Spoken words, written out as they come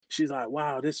she's like,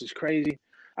 wow, this is crazy.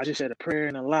 I just said a prayer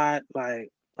and a lot. Like,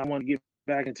 I want to get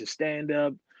back into stand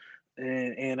up.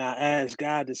 And I asked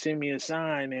God to send me a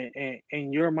sign,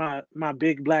 and you're my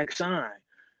big black sign.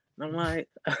 And I'm like,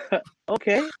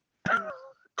 okay,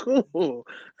 cool.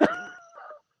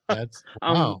 That's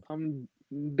wow. I'm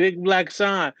big black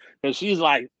sign, because she's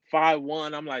like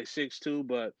 5'1", I'm like 6'2",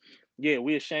 but yeah,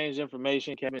 we exchanged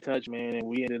information, kept in touch, man, and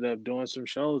we ended up doing some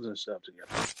shows and stuff together.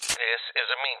 This is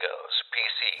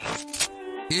Amigos PC.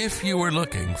 If you were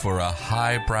looking for a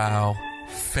highbrow,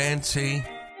 fancy,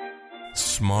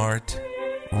 smart,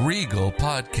 regal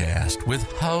podcast with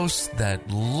hosts that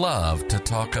love to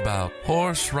talk about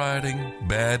horse riding,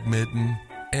 badminton,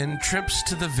 and trips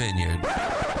to the vineyard,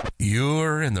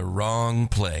 you're in the wrong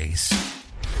place.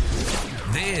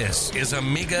 This is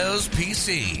Amigos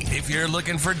PC. If you're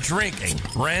looking for drinking,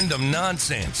 random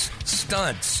nonsense,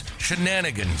 stunts,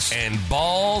 shenanigans, and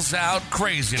balls out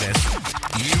craziness,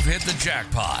 you've hit the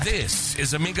jackpot. This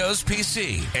is Amigos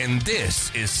PC, and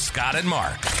this is Scott and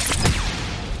Mark.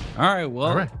 All right,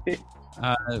 well,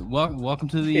 welcome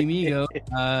to the Amigo.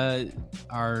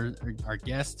 Our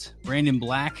guest, Brandon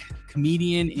Black,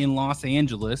 comedian in Los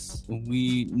Angeles.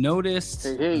 We noticed,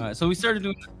 so we started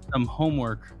doing some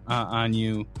homework on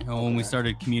you when we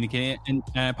started communicating, and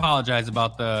I apologize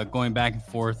about the going back and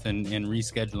forth and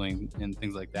rescheduling and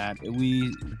things like that.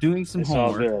 We doing some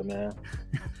homework. All good, man.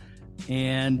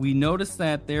 And we noticed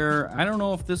that I don't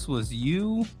know if this was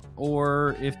you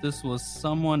or if this was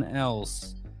someone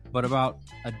else, but about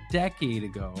a decade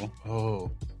ago,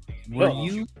 were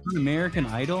you on American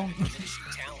Idol?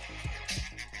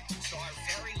 So our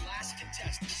very last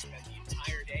contestant spent the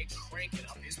entire day cranking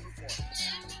up his performance.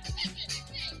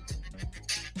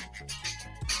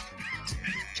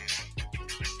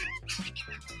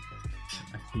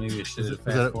 Maybe I should have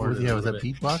Was that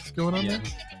beatbox going on there?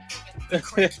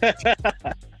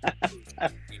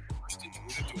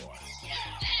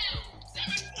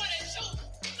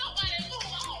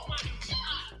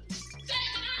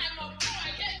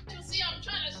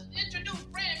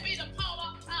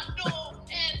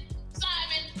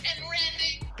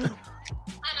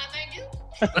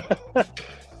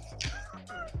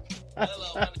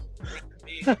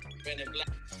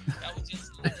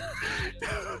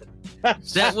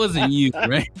 That wasn't you,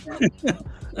 right?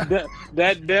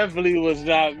 that definitely was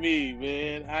not me,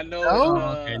 man. I know.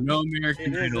 Okay, no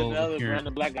American There's Idol. another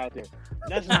Brandon Black out there.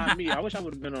 That's not me. I wish I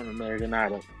would have been on American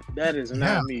Idol. That is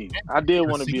not me. I did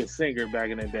want to be a singer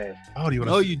back in the day. Oh, do you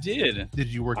want? Oh, you did? Did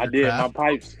you work? I did. My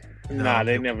pipes. Nah,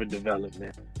 they never developed,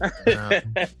 man.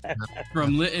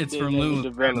 From Lou.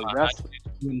 Developed.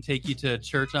 Wouldn't take you to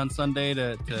church on Sunday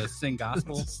to sing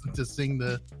gospel? To sing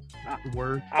the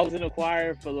word. I was in a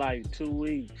choir for like 2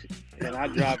 weeks, and I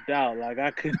dropped out. Like,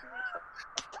 I couldn't.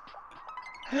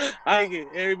 I get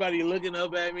everybody looking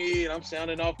up at me, and I'm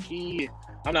sounding off key.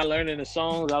 I'm not learning the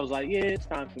songs. I was like, yeah, it's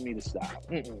time for me to stop.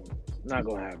 Not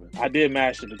gonna happen. I did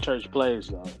master the church plays,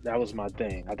 though. That was my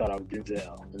thing. I thought I was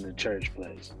Denzel in the church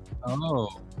plays.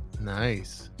 Oh,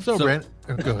 nice. So Brent,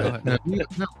 go ahead. No, you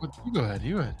go ahead.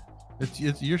 You go ahead.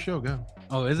 It's your show. Go.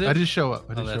 Oh, is it? I just show up.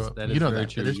 That is very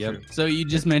true. Yep. So you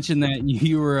just mentioned that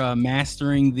you were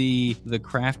mastering the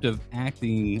craft of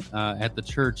acting at the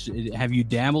church. Have you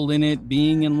dabbled in it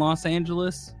being in Los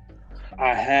Angeles?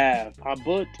 I have. I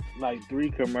booked like 3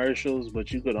 commercials,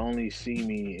 but you could only see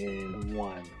me in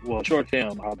 1. Well, short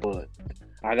film I booked.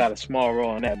 I got a small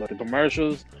role in that, but the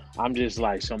commercials, I'm just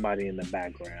like somebody in the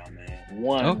background,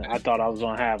 man. I thought I was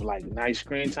gonna have like nice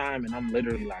screen time, and I'm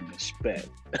literally like a speck.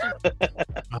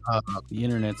 The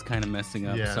internet's kind of messing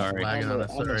up. Yeah, sorry. I'm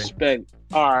a speck.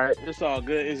 All right, it's all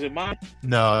good. Is it mine?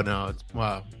 No, it's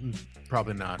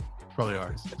probably not. Probably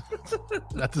ours.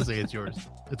 Not to say it's yours.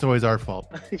 It's always our fault.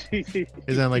 Isn't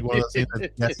that like one of those things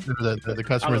that the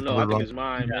customers? I don't know. I think it's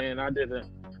mine, man. I didn't.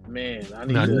 Man, I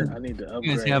need to upgrade.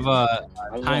 You guys have a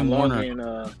Time Warner.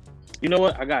 You know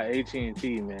what? I got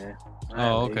AT&T, man.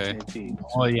 Okay. AT&T.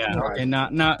 Oh yeah. Okay.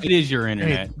 Not. It is your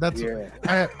internet. Hey, that's. Yeah.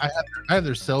 I have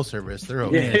their cell service. They're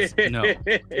okay. No.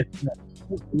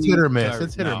 It's hit or miss.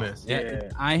 It's hit or miss.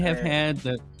 Yeah. I have had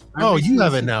the. You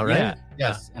have it now, right? Yeah.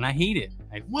 Yes, and I hate it.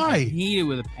 Why? I hate it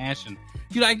with a passion.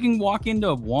 Dude, I can walk into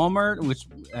Walmart, which,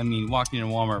 I mean, walking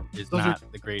into Walmart is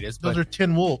the greatest. Those are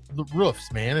tin wool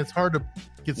roofs, man. It's hard to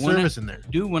get service in there.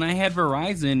 Dude, when I had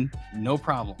Verizon, no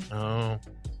problem. Oh,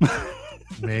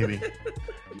 maybe.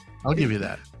 I'll give you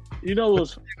that. You know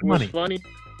what's funny?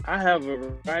 I have a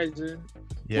Verizon.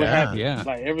 Yeah.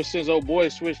 Like, ever since old boy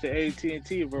switched to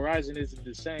AT&T, Verizon isn't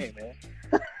the same, man.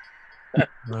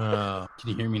 Can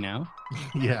you hear me now?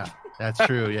 Yeah. That's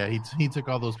true. Yeah, he took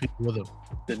all those people with him.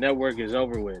 The network is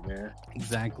over with, man.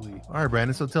 Exactly. All right,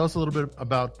 Brandon. So tell us a little bit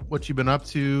about what you've been up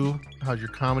to. How's your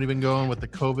comedy been going with the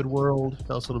COVID world?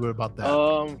 Tell us a little bit about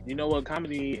that. You know what?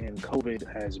 Comedy and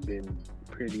COVID has been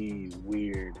pretty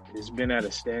weird. It's been at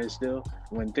a standstill.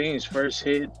 When things first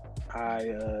hit, I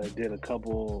did a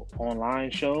couple online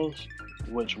shows,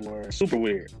 which were super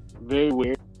weird, very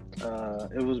weird.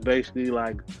 It was basically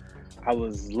like I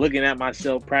was looking at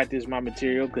myself practice my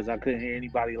material because I couldn't hear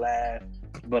anybody laugh.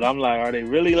 But I'm like, are they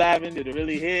really laughing? Did it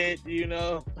really hit? You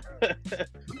know?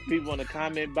 People in the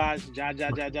comment box, ja.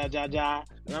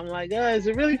 And I'm like, is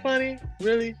it really funny?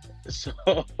 Really? So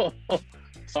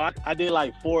I did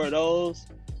like 4 of those.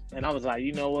 And I was like,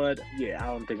 you know what? Yeah, I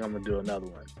don't think I'm going to do another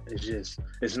one. It's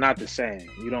not the same.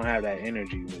 You don't have that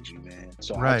energy with you, man.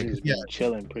 So right. I just been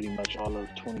chilling pretty much all of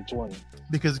 2020.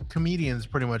 Because comedians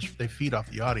pretty much, they feed off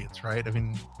the audience, right? I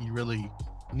mean, you really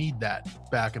need that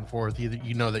back and forth. Either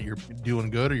you know that you're doing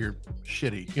good or you're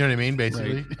shitty. You know what I mean?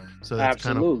 Basically. Right. So that's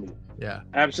absolutely. Kind of, yeah.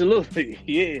 Absolutely.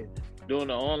 Yeah. Doing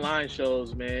the online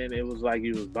shows, man, it was like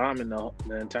you was bombing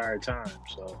the entire time.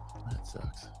 So that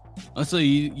sucks. Oh, so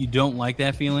you don't like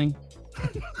that feeling?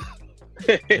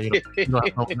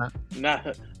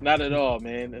 Not at all,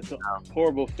 man. It's a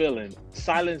horrible feeling.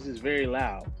 Silence is very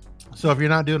loud. So if you're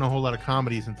not doing a whole lot of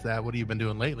comedy since that, what have you been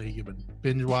doing lately? You've been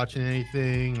binge watching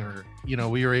anything, or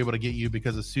we were able to get you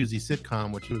because of Susie's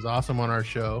sitcom, which was awesome on our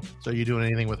show. So are you doing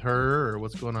anything with her, or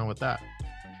what's going on with that?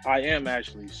 I am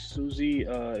actually. Susie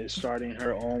is starting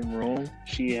her own room.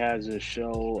 She has a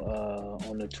show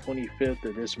on the 25th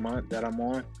of this month that I'm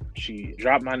on. She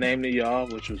dropped my name to y'all,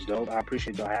 which was dope. I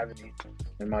appreciate y'all having me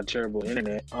in my terrible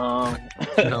internet. I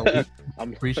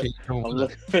appreciate you coming on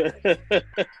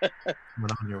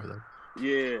here with us.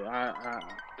 Yeah, I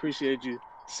appreciate you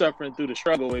suffering through the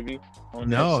struggle with me on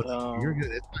this. You're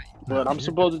good. But I'm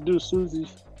supposed to do Susie's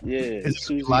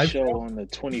show on the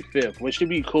 25th, which should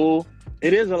be cool.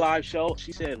 It is a live show.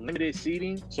 She said limited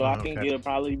seating, so I think it'll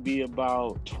probably be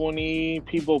about 20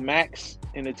 people max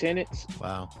in attendance.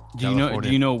 Wow. Do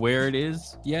you know where it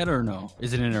is yet or no?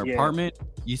 Is it in her apartment?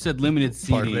 You said limited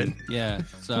seating. Apartment. Yeah.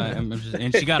 So I'm just,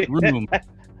 and she got room.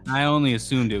 I only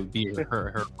assumed it would be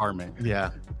her apartment. Yeah.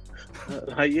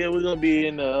 Yeah, we're gonna be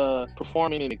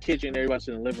performing in the kitchen. Everybody's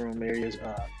in the living room areas.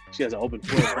 She has an open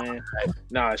floor plan.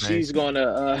 She's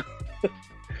gonna.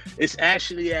 It's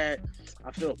actually at. I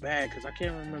feel bad because I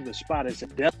can't remember the spot. It's a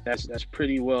depth that's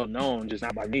pretty well known, just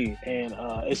not by me. And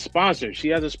it's sponsored. She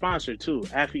has a sponsor too,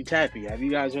 Affy Taffy. Have you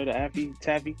guys heard of Affy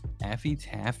Taffy? Affy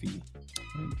Taffy.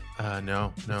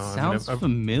 No. Sounds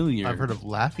familiar. I've heard of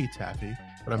Laffy Taffy,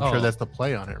 but I'm sure that's the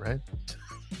play on it, right?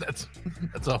 That's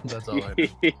all I know.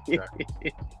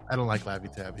 I don't like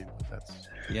Laffy Taffy, but that's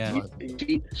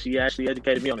She actually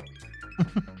educated me on it.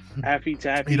 Affy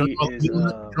Taffy is you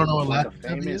don't know what like Laffy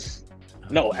Taffy is?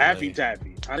 No, Affy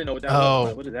Taffy. I didn't know what that was.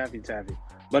 Like, what is Affy Taffy?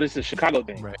 But it's a Chicago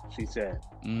thing, right? She said.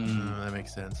 That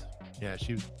makes sense. Yeah,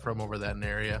 she's from over that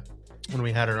area when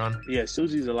we had her on. Yeah,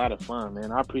 Susie's a lot of fun,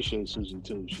 man. I appreciate Susie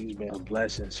too. She's been a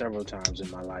blessing several times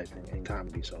in my life in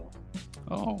comedy. So.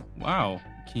 Oh, wow.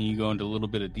 Can you go into a little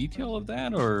bit of detail of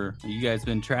that, or you guys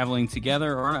been traveling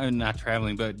together, or not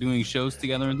traveling, but doing shows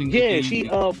together and things?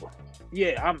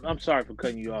 Yeah, I'm sorry for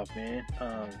cutting you off, man.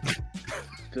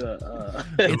 The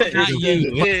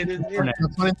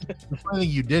funny thing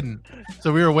you didn't.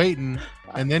 So we were waiting,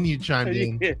 and then you chimed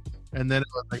in, and then it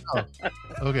was like, oh,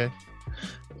 okay.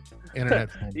 Internet.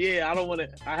 Yeah, I don't want to.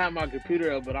 I have my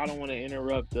computer up, but I don't want to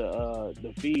interrupt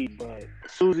the feed. But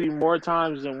Susie, more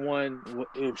times than one,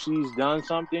 if she's done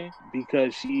something,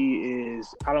 because she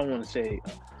is, I don't want to say.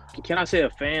 Can I say a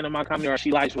fan of my comedy, or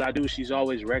she likes what I do? She's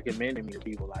always recommending me to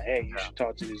people, like, hey, you should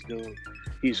talk to this dude.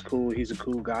 He's cool. He's a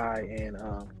cool guy. And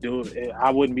dude,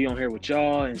 I wouldn't be on here with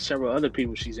y'all and several other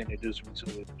people she's introduced me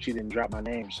to. She didn't drop my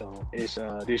name. So it's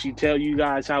did she tell you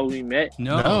guys how we met?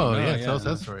 No, tell us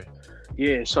that story.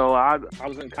 Yeah, so I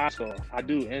was in Costco. I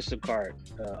do Instacart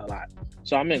a lot.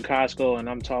 So I'm in Costco and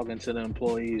I'm talking to the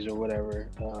employees or whatever.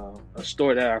 A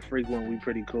store that I frequent, we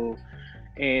pretty cool.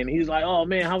 And he's like, oh,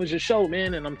 man, how was your show,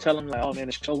 man? And I'm telling him, like, oh, man,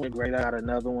 the show went great. I got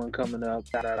another one coming up,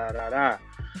 da-da-da-da-da.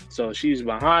 So she's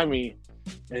behind me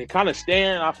and kind of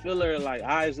staring. I feel her, like,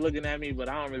 eyes looking at me, but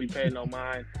I don't really pay no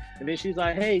mind. And then she's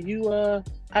like, hey,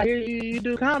 I hear you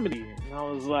do comedy. And I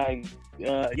was like,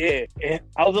 yeah. And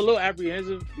I was a little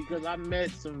apprehensive because I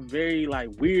met some very, like,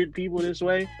 weird people this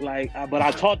way. Like, but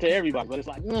I talked to everybody. But it's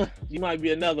like, you might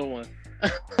be another one.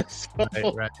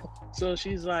 Right. So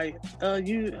she's like, how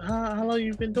long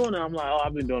you been doing it? I'm like,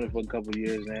 I've been doing it for a couple of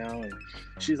years now. And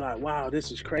she's like, wow,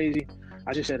 this is crazy.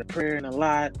 I just said a prayer and a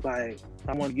lot. Like,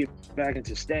 I want to get back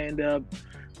into stand-up.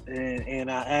 and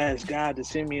I asked God to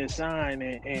send me a sign,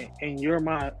 and you're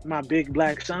my big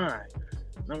black sign.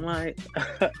 And I'm like,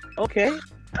 okay,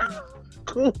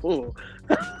 cool.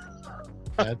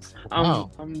 That's wow.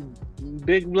 I'm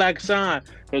big black sign,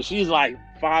 because she's like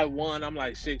 5'1", I'm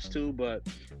like 6'2", but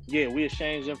yeah, we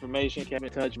exchanged information, kept in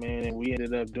touch, man, and we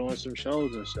ended up doing some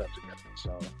shows and stuff together.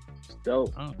 So it's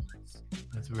dope. Oh,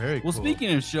 that's very cool. Well,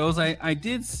 speaking of shows, I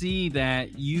did see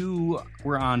that you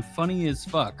were on Funny as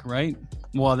Fuck, right?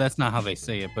 Well, that's not how they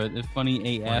say it, but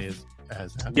Funny AF. Funny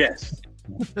as yes.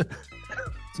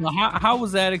 So how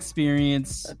was that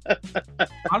experience?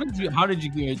 How did you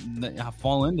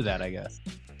fall into that, I guess?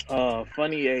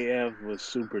 Funny AF was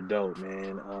super dope,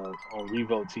 man. On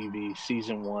Revo TV,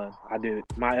 season 1.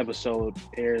 My episode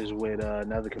airs with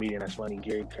another comedian that's funny,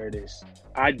 Gary Curtis.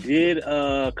 I did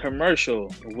a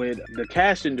commercial with the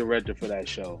casting director for that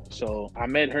show. So I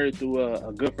met her through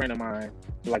a good friend of mine,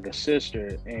 like a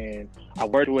sister, and I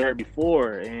worked with her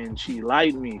before, and she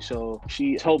liked me. So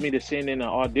she told me to send in an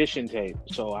audition tape.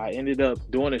 So I ended up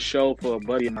doing a show for a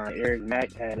buddy of mine, Eric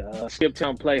Mack, at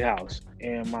Skiptown Playhouse.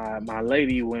 And my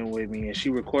lady went with me, and she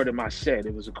recorded my set.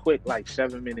 It was a quick, like,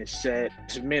 7-minute set.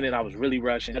 This minute, I was really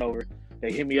rushing it over.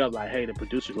 They hit me up like, hey, the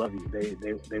producers love you.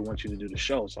 They want you to do the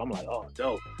show. So I'm like, oh,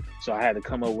 dope. So I had to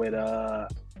come up with, I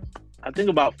think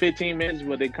about 15 minutes,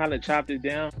 but they kind of chopped it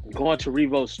down. Going to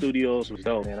Revo Studios was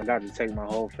dope, man. I got to take my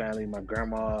whole family, my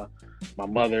grandma, my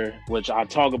mother, which I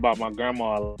talk about my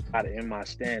grandma a lot in my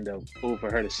stand-up. Cool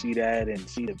for her to see that and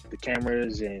see the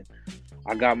cameras, and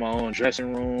I got my own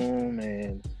dressing room,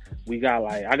 and I got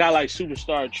like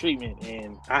superstar treatment,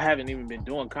 and I haven't even been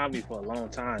doing comedy for a long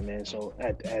time, man. So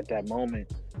at that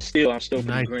moment, I'm still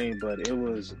pretty green, but it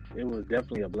was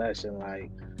definitely a blessing,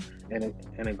 like, and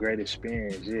a great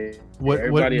experience. Yeah.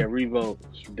 Everybody at Revo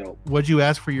was dope. What'd you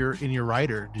ask for in your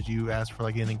writer? Did you ask for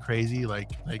like anything crazy,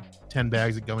 like 10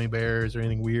 bags of gummy bears or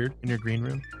anything weird in your green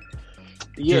room?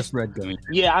 Yeah. Just red gummy.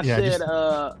 Yeah, I said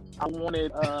I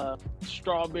wanted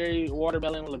strawberry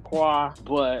watermelon LaCroix,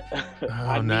 but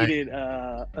I needed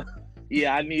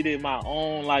I needed my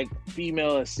own like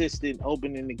female assistant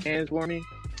opening the cans for me,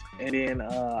 and then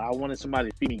I wanted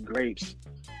somebody to feed me grapes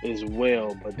as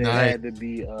well, but they had to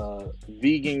be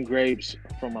vegan grapes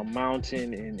from a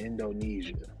mountain in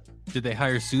Indonesia. Did they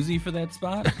hire Susie for that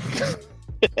spot?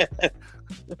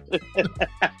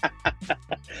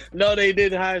 No, they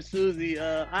didn't hire Susie.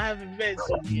 I haven't met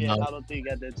Susie yet. I don't think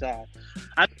at that time.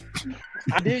 I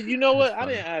did. You know what? I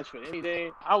didn't ask for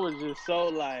anything. I was just so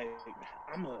like,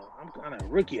 I'm kind of a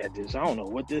rookie at this. I don't know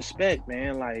what to expect,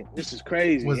 man. Like, this is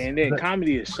crazy. And then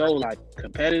comedy is so like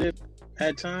competitive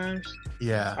at times.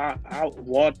 Yeah. I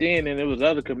walked in and there was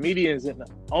other comedians, and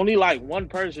only like one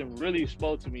person really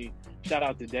spoke to me. Shout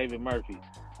out to David Murphy.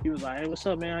 He was like, hey, what's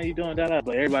up, man? How you doing?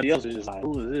 But everybody else is just like,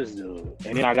 who is this dude?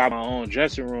 And then I got my own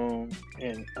dressing room,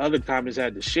 and other comics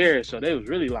had to share it. So they was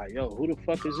really like, yo, who the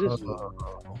fuck is this dude?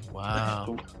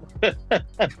 Wow.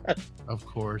 Of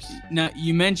course. Now,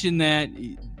 you mentioned that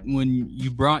when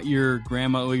you brought your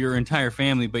grandma or your entire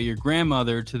family, but your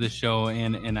grandmother to the show,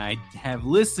 and I have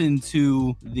listened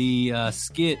to the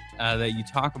skit that you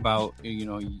talk about. You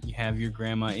know, you have your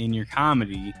grandma in your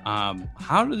comedy.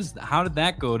 How did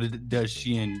that go? Does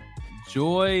she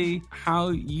enjoy how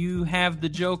you have the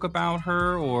joke about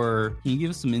her, or can you give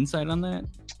us some insight on that?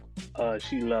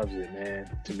 She loves it,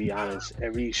 man. To be honest,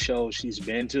 every show she's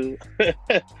been to,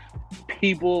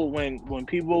 people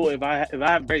if I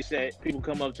have breaks that people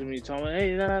come up to me telling me,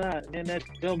 hey, man, that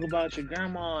joke about your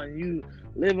grandma and you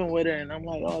living with her, and I'm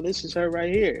like, oh, this is her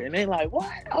right here, and they like,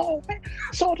 what? Oh man,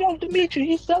 so dope to meet you.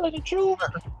 He's telling the truth,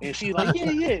 and she's like, yeah,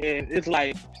 and it's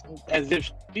like as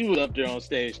if she was up there on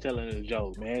stage telling the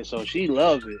joke, man. So she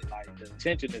loves it. Like, the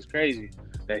attention is crazy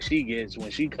that she gets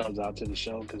when she comes out to the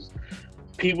show, because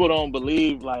people don't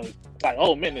believe like,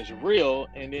 oh man, it's real.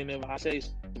 And then if I say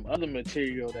some other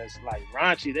material that's like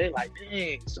raunchy, they like,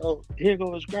 dang, so here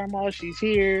goes grandma, she's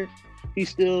here, he's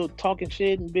still talking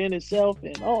shit and being himself,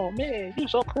 and oh man, you're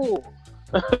so cool.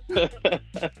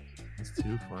 It's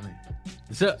too funny.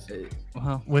 So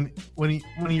when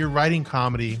you're writing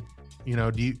comedy, you know,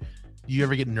 do you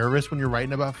ever get nervous when you're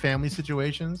writing about family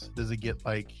situations? Does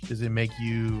it make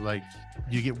you like,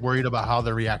 do you get worried about how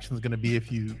the reaction is going to be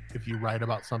if you write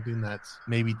about something that's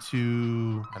maybe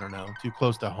too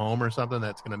close to home or something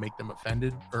that's going to make them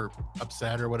offended or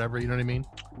upset or whatever, you know what I mean?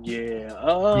 Yeah.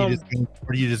 Or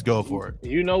do you just go for it?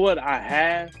 You know what, I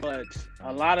have, but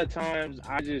a lot of times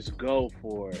I just go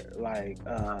for it. Like,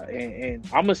 and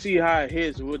I'm gonna see how it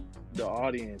hits with the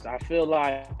audience. I feel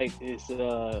like it's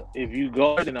if you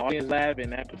go in the audience laugh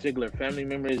and that particular family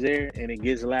member is there and it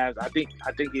gets laughs, I think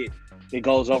it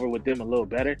goes over with them a little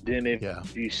better than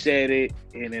if you said it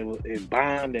and it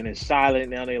bombed and it's silent.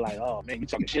 Now they're like, oh man, you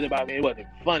talking shit about me. It wasn't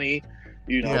funny,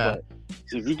 you know. But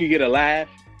if you could get a laugh,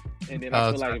 and then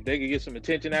I feel like if they could get some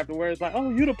attention afterwards, like, oh,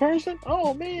 you the person?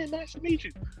 Oh man, nice to meet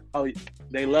you. Oh,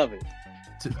 they love it.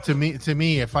 To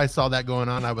me, if I saw that going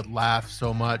on, I would laugh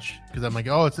so much because I'm like,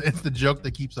 oh, it's the joke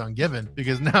that keeps on giving.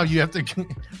 Because now you have to, you're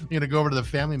gonna go over to the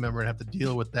family member and have to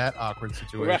deal with that awkward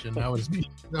situation. Right. That was me.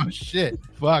 Oh shit,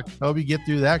 fuck. I hope you get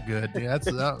through that good. Yeah, that's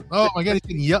oh my god, he's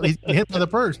getting yelled. He's getting hit by the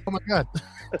purse. Oh my god,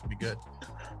 that'd be good.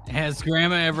 Has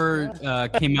Grandma ever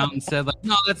came out and said like,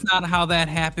 no, that's not how that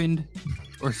happened,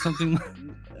 or something?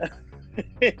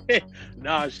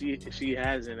 No, she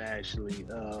hasn't actually.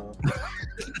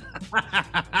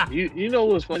 You know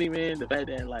what's funny, man? The fact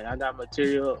that like I got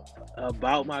material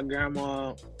about my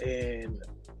grandma and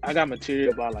I got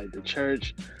material about like the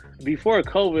church. Before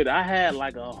COVID, I had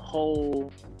like a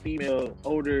whole female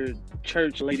older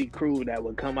church lady crew that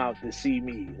would come out to see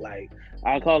me. Like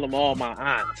I call them all my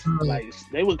aunts. Like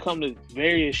they would come to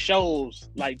various shows,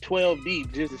 like 12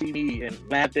 deep, just to see me and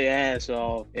laugh their ass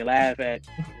off and laugh at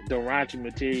the raunchy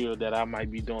material that I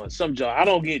might be doing. Some joke. I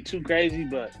don't get too crazy,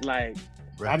 but like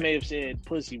I may have said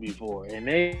pussy before, and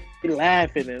they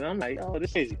laughing, and I'm like, oh, this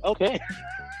is crazy. Okay.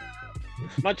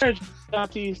 My church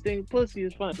aunties think pussy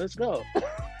is fun. Let's go.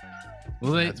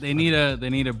 Well, they need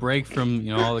a break from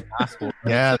all the gospel.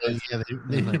 Yeah,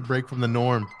 they need a break from the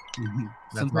norm.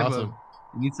 That's awesome.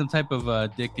 You need some type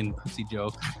of dick and pussy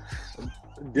joke.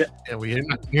 Yeah, you're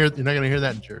not gonna hear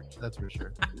that in church. That's for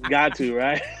sure. Got to,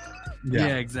 right?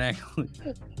 Yeah, exactly.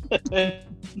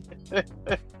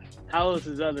 How else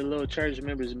is other little church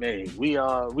members made? We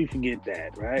forget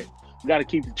that, right? We got to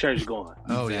keep the church going.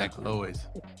 Oh exactly. Yeah, always.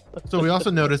 So we also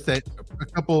noticed that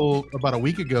about a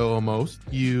week ago almost,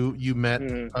 you met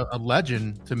a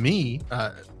legend to me,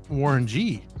 Warren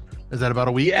G. Is that about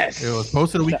a week? Yes. It was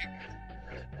posted a week.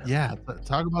 Yeah,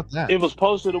 talk about that. It was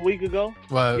posted a week ago.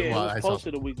 Well, it was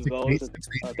posted a week ago. It's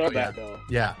a throwback though.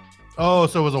 Yeah. Oh,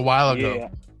 so it was a while ago. Yeah.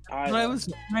 I was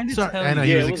trying to tell you. I know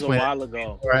it was a while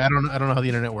ago. I don't know how the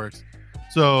internet works.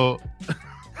 So,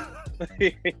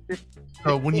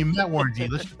 so when you met Warren G,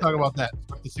 let's just talk about that.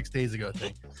 The 6 days ago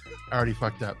thing. I already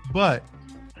fucked up,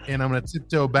 and I'm gonna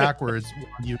tiptoe backwards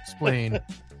when you explain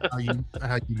how you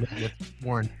met with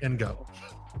Warren and go.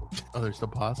 Oh, there's still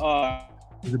pause.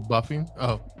 Is it buffing?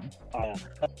 Oh.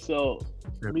 So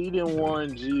meeting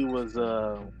Warren G was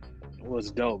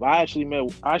dope. I actually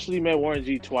met Warren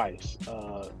G twice.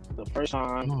 The first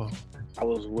time I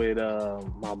was with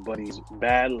my buddy's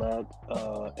Bad Luck,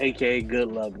 aka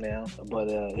Good Luck now, but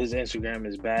his Instagram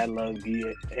is Bad Luck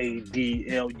BADLUCC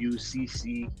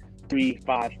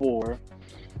 354.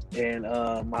 And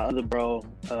my other bro,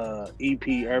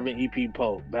 Irvin EP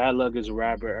Pope. Bad Luck is a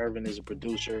rapper. Irvin is a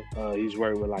producer. He's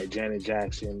worked with like Janet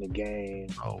Jackson, The Game.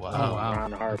 Oh wow.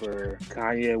 Ron Harper,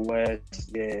 Kanye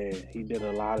West. Yeah, he did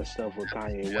a lot of stuff with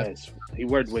Kanye West. He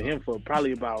worked with him for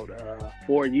probably about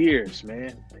 4 years,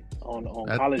 man. On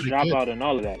College Dropout and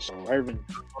all of that. So Irvin.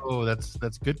 Oh, that's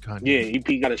good Kanye. Yeah,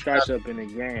 EP got a scratch up in the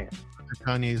game.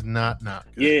 Kanye's not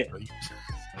good. Yeah.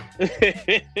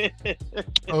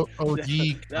 OG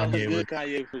that was good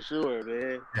Kanye for sure,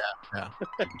 man. Yeah.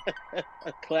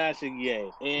 A classic, yeah.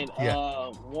 And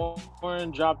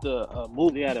Warren dropped a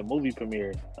movie. He had a movie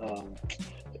premiere.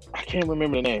 I can't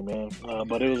remember the name, man.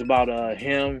 But it was about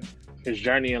him, his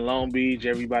journey in Long Beach,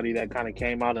 everybody that kind of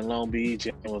came out in Long Beach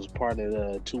and was part of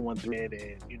the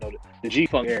 213 and the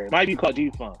G-Funk era. It might be called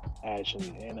G-Funk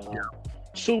actually. And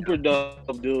super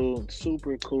dope dude,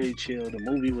 super cool, chill. The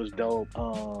movie was dope.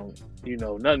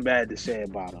 Nothing bad to say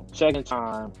about him. Second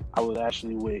time, I was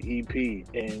actually with EP,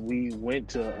 and we went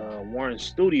to Warren's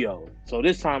studio. So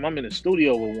this time, I'm in the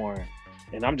studio with Warren,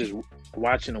 and I'm just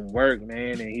watching him work,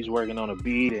 man. And he's working on a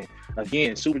beat, and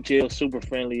again, super chill, super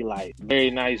friendly, like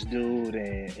very nice dude.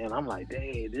 And I'm like,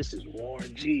 dang, this is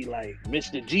Warren G, like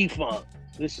Mr. G-Funk.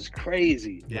 This is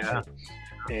crazy. Yeah. Like,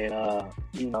 and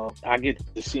I get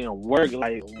to see him work,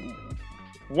 like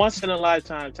once in a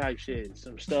lifetime type shit.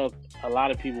 Some stuff a lot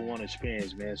of people want to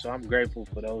experience, man. So I'm grateful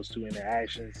for those two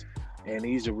interactions, and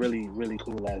he's a really, really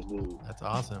cool ass dude. That's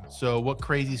awesome. So what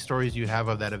crazy stories do you have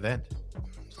of that event?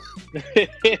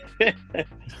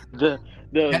 the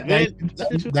event,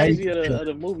 nothing too crazy of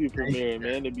the movie premiere,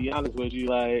 man, to be honest with you.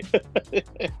 Like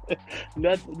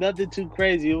nothing too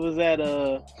crazy. It was at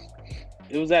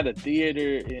It was at a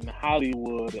theater in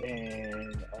Hollywood,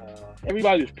 and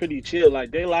everybody was pretty chill.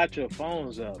 Like, they locked your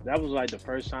phones up. That was like the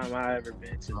first time I ever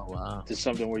been to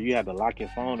something where you had to lock your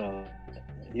phone up.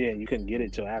 Yeah, you couldn't get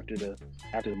it till after the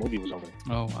movie was over.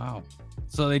 Oh wow!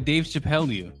 So they Dave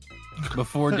Chappelle you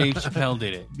before Dave Chappelle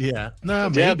did it. Yeah, no,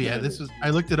 maybe. I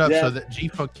looked it up. So that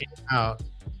G-Funk came out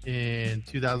in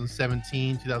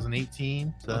 2017,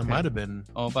 2018. So it might have been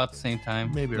about the same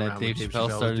time. Maybe that around Dave Chappelle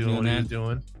started doing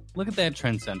that. Look at that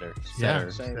trendsetter. Yeah,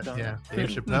 Dave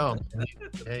Chappelle.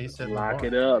 Yeah, he said lock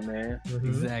it up, man. Mm-hmm.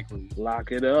 Exactly.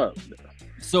 Lock it up.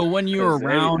 So when you were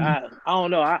around, I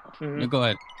don't know. Go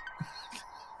ahead.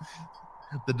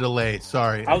 The delay.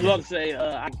 Sorry. I was about to say,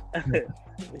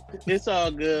 it's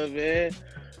all good, man.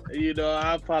 You know,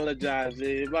 I apologize.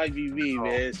 It might be me,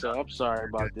 man. So I'm sorry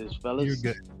about this, fellas.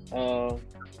 You're good. I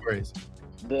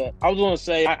was gonna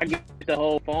say, I get the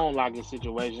whole phone locking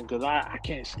situation because I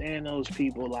can't stand those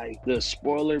people, like the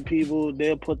spoiler people.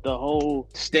 They'll put the whole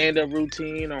stand-up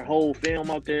routine or whole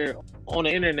film out there on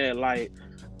the internet. Like,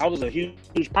 I was a huge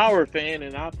Power fan,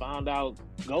 and I found out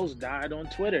Ghost died on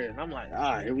Twitter, and I'm like,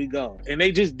 here we go. And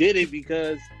they just did it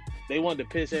because they wanted to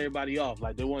piss everybody off.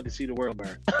 Like, they wanted to see the world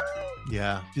burn.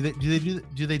 Yeah. Do they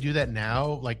do that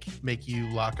now? Like, make you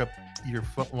lock up your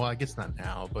phone? Well, I guess not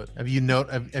now, but do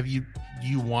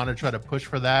you want to try to push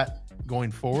for that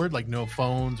going forward? Like, no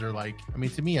phones, or like, I mean,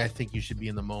 to me, I think you should be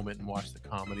in the moment and watch the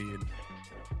comedy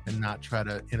and not try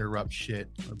to interrupt shit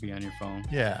or be on your phone.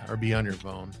 Yeah, or be on your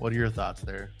phone. What are your thoughts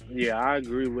there? Yeah, I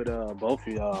agree with both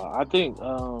of y'all.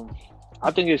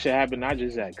 I think it should happen not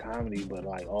just at comedy, but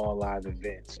like all live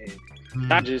events, and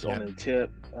not just on the tip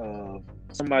of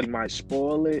somebody might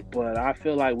spoil it, but I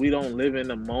feel like we don't live in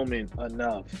the moment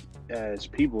enough as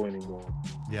people anymore.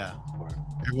 Yeah,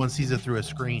 everyone sees it through a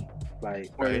screen.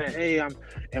 Like, hey, and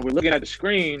we're looking at the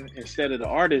screen instead of the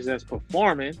artist that's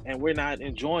performing, and we're not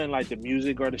enjoying like the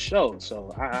music or the show.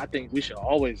 So I think we should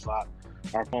always lock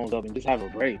our phones up and just have a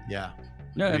break. Yeah.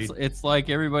 No, it's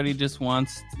like everybody just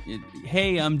wants,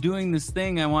 hey, I'm doing this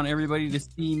thing. I want everybody to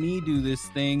see me do this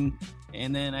thing,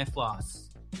 and then I floss.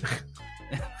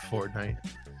 Fortnite.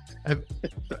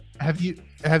 Have you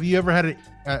ever had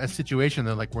a situation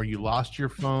though, like where you lost your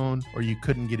phone or you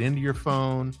couldn't get into your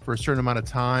phone for a certain amount of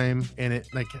time, and it,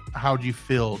 like, how do you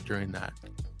feel during that?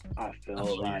 I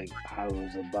felt like I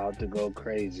was about to go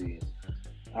crazy.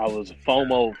 I was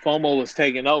FOMO was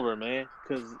taking over, man.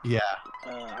 Because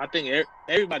I think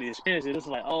everybody experienced it. It's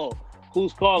like, oh,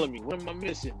 who's calling me? What am I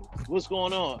missing? What's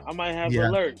going on? I might have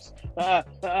alerts.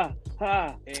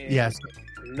 And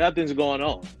nothing's going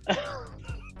on.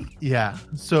 Yeah.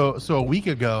 So a week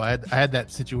ago, I had that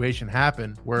situation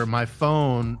happen where my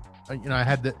phone, I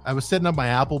was setting up my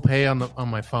Apple Pay on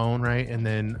my phone, right? And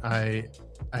then I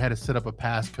had to set up a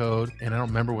passcode, and I don't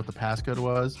remember what the passcode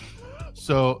was.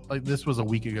 So like this was a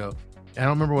week ago. I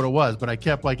don't remember what it was, but I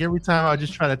kept like every time I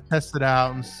just try to test it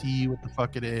out and see what the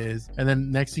fuck it is. And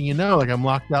then next thing you know, like I'm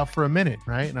locked out for a minute,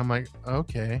 right? And I'm like,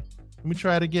 okay, let me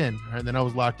try it again. All right, and then I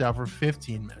was locked out for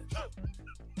 15 minutes.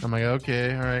 I'm like,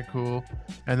 okay, all right, cool.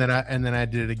 And then I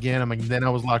did it again. I'm like, then I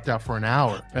was locked out for an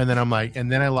hour. And then I'm like, and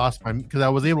then I lost because I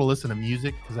was able to listen to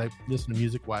music because I listen to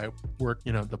music while I work,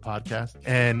 the podcast.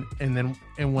 And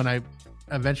when I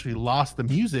eventually lost the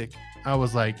music, I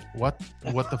was like, what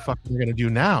the fuck am I gonna do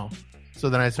now? So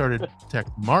then I started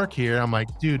texting Mark here. I'm like,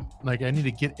 dude, like I need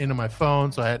to get into my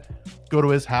phone. So I had to go to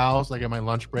his house, like at my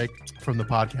lunch break from the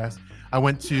podcast. I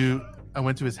went to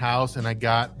his house and I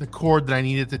got the cord that I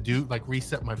needed to do, like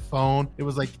reset my phone. It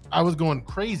was like, I was going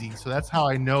crazy. So that's how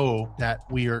I know that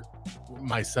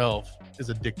myself is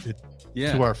addicted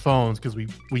to our phones, because we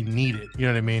need it. You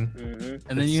know what I mean? Mm-hmm.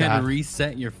 And then you had to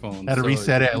reset your phone. I had to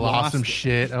reset it. I lost some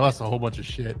shit. I lost a whole bunch of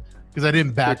shit because I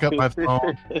didn't back up my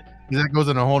phone. That goes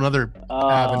in a whole other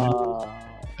avenue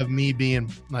of me being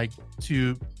like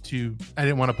I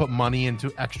didn't want to put money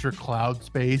into extra cloud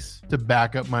space to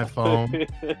back up my phone. You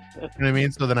know what I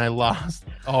mean? So then I lost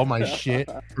all my shit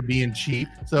for being cheap.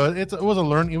 So it was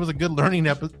a good learning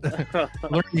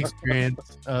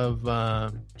experience of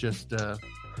just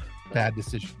bad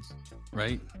decisions,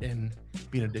 right? And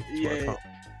being addicted to our phone.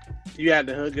 You had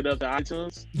to hook it up to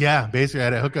iTunes? Yeah, basically I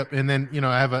had to hook up, and then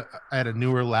I had a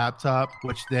newer laptop,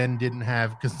 which then didn't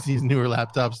have, because these newer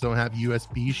laptops don't have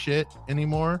USB shit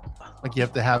anymore. Like you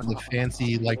have to have the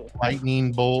fancy like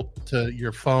lightning bolt to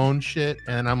your phone shit,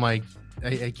 and I'm like,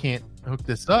 I can't hook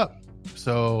this up.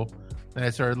 So then I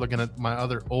started looking at my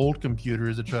other old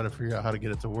computers to try to figure out how to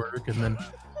get it to work, and then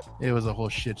it was a whole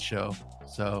shit show.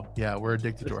 So yeah, we're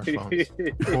addicted to our phones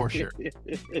for sure.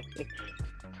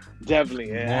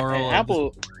 Definitely.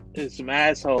 Apple is some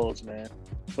assholes, man,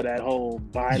 for that whole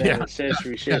buy that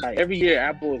accessory shit. Like every year,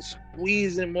 Apple is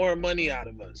squeezing more money out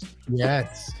of us.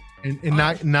 Yes, and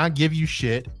not give you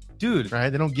shit, dude. Right?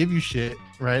 They don't give you shit,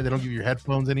 right? They don't give you your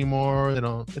headphones anymore. They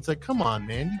don't. It's like, come on,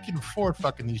 man, you can afford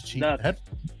fucking these cheap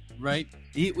headphones, right?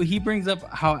 He brings up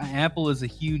how Apple is a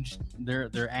huge,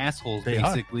 they're assholes,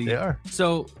 basically. They are.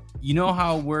 So you know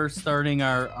how we're starting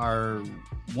our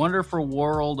wonderful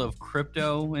world of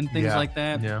crypto and things like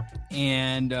that. Yeah.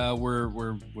 And we're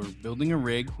building a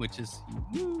rig, which is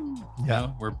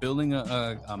we're building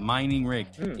a mining rig.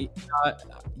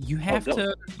 You have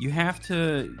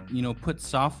to put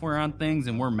software on things,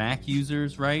 and we're Mac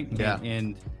users, right? Yeah.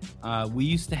 And we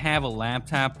used to have a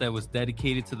laptop that was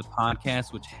dedicated to the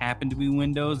podcast, which happened to be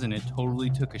Windows, and it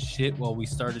totally took a shit while we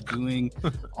started doing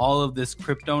all of this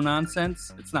crypto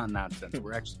nonsense. It's not nonsense.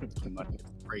 We're actually making money.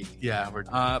 It's crazy. Yeah.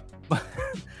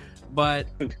 But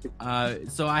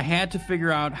so I had to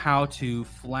figure out how to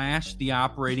flash the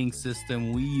operating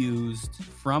system we used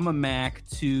from a Mac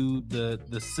to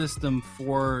the system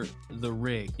for the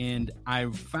rig. And I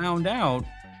found out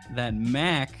that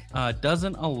Mac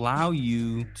doesn't allow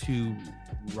you to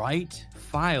write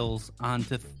files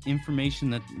onto information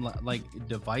that like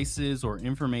devices or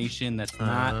information that's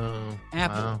not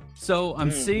Apple. Wow. So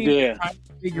I'm trying to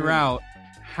figure out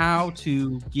how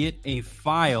to get a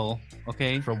file,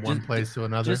 okay, from one place to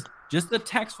another. Just the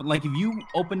text, like if you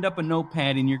opened up a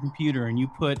notepad in your computer and you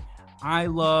put "I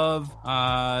love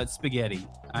spaghetti,"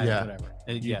 whatever.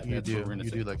 That's what we're gonna say.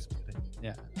 You do like spaghetti.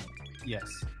 Yeah. Yes.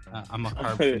 I'm a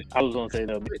carb. I was gonna say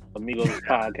the Amigos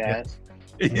podcast.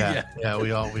 Yeah,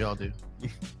 we all do.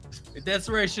 That's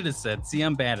where I should have said. See,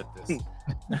 I'm bad at this.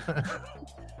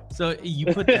 So you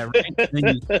put that right, and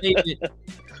then you save it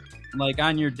like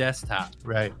on your desktop,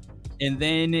 right? And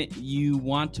then you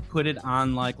want to put it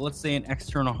on, like, let's say an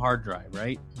external hard drive,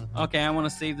 right? Mm-hmm. Okay, I want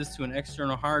to save this to an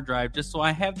external hard drive just so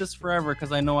I have this forever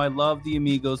because I know I love the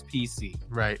Amigos PC.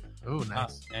 Right. Oh,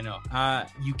 nice. I know.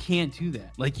 You can't do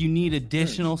that. Like, you need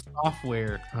additional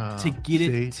software to get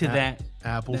it to that.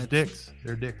 Apple's dicks.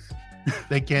 They're dicks.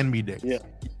 They can be dicks. Yeah.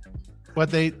 But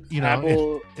they,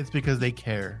 Apple, it's because they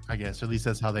care, I guess. At least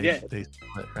that's how they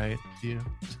split, right?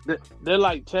 They're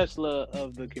like Tesla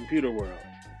of the computer world.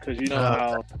 Because you know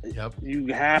how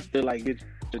you have to like get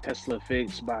your Tesla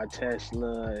fixed by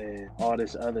Tesla and all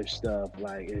this other stuff.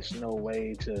 Like, it's no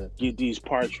way to get these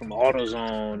parts from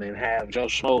AutoZone and have Joe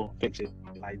Schmo fix it.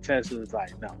 Like, Tesla's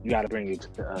like, no, you got to bring it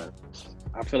to us.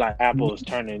 I feel like Apple is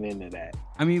turning into that.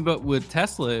 I mean, but with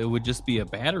Tesla, it would just be a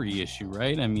battery issue,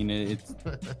 right? I mean, it's.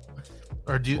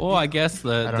 Or do you? Well, I guess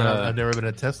I don't know. I've never been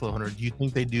a Tesla owner. Do you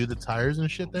think they do the tires and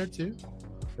shit there too?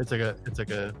 It's like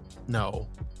a no.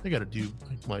 They got to do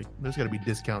like there's got to be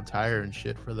discount tire and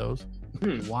shit for those.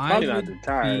 Why? Probably not the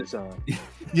tires.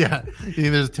 Yeah, you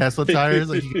think there's Tesla tires?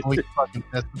 Like, you can only fucking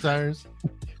Tesla tires.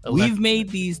 We've made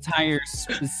these tires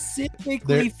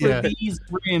specifically for these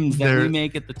rims that we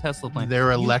make at the Tesla plant.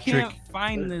 They're electric. You can't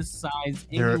find this size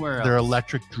anywhere else. They're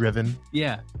electric driven.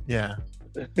 Yeah.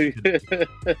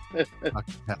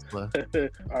 Tesla.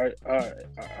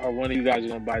 Are one of you guys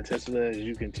gonna buy Tesla as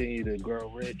you continue to grow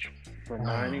rich from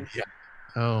mining? Yeah.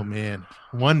 Oh man,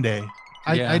 one day.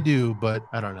 I do, but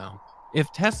I don't know.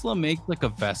 If Tesla makes like a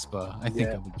Vespa, I think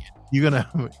I would get it. You gonna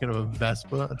have a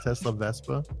Vespa, a Tesla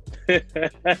Vespa?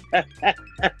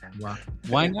 Wow.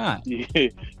 Why not? You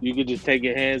could just take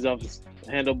your hands off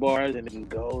the handlebars and it just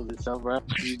goes itself, right?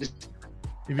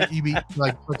 You be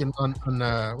like fucking on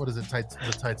what is it?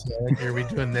 The Titanic? Are we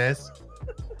doing this?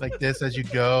 Like this as you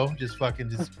go, just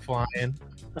flying.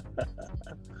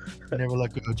 Never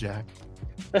let go, Jack.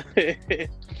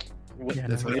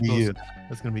 That's gonna be you.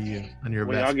 That's gonna be you on your.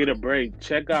 When y'all get a break,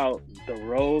 check out the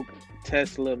Rogue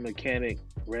Tesla Mechanic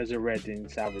Resurrecting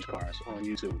Salvage Cars on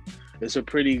YouTube. It's a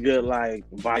pretty good like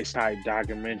Vice type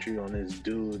documentary on this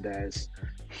dude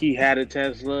he had a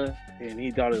Tesla and he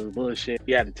thought it was bullshit.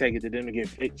 He had to take it to them to get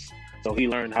fixed. So he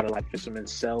learned how to like fix them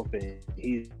himself, and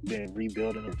he's been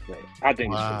rebuilding it. I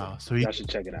think it's cool. So y'all should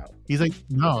check it out. He's like,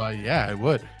 no, I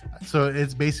would. So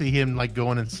it's basically him like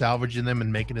going and salvaging them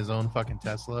and making his own fucking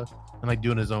Tesla and like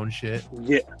doing his own shit.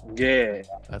 Yeah.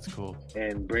 That's cool.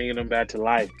 And bringing them back to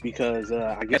life because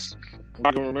I guess if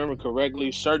I can remember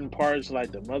correctly, certain parts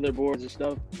like the motherboards and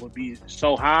stuff would be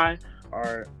so high,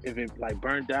 or if it like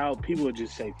burnt out, people would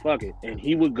just say fuck it, and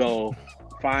he would go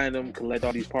find them, collect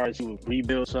all these parts. He would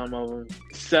rebuild some of them,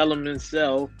 sell them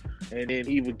himself, and then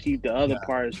he would keep the other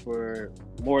parts for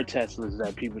more Teslas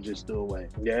that people just threw away.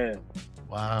 Yeah.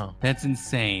 Wow. That's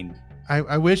insane.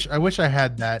 I wish I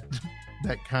had that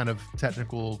that kind of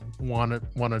technical wanna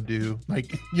do,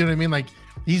 like, you know what I mean? Like,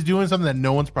 he's doing something that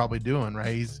no one's probably doing,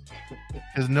 right?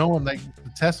 Because no one, like, the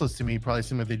Teslas to me probably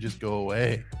seem like they just go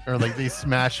away, or like they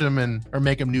smash them or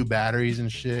make them new batteries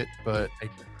and shit. But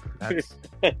like, that's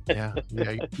yeah, you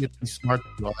have to be smart to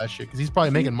do all that shit, because he's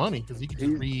probably making money, because he can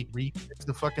just re-fix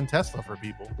the fucking Tesla for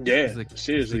people. Yeah,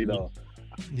 seriously though.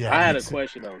 Yeah, I had a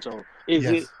question though. So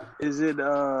is it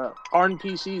aren't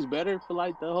PCs better for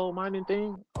like the whole mining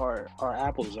thing, or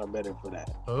Apples are better for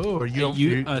that? Oh, are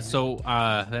you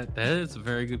that is a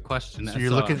very good question. So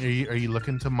you're looking? Are you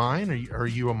looking to mine? Are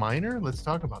you a miner? Let's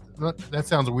talk about this. That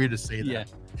sounds weird to say that. Yeah.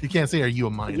 You can't say, "Are you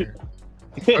a miner?"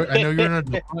 I know you're an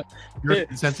adult. You're a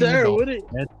consenting adult.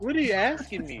 What are you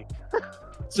asking me?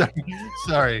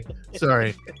 Sorry.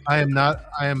 I am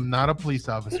not a police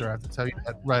officer. I have to tell you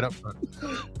that right up front.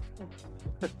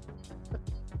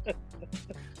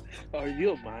 Are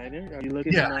you a miner? Are you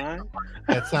looking to mine?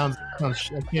 That sounds. I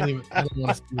can't even. I don't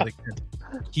want to see it again.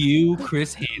 Cue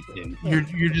Chris Hansen.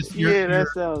 That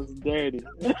sounds dirty.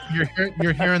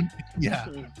 You're hearing. Yeah.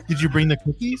 Did you bring the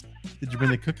cookies?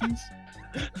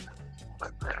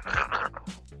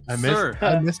 I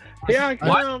missed. Here I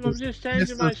come. I'm just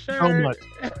changing my shirt. So much.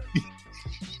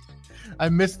 I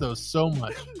miss those so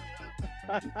much.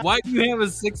 Why do you have a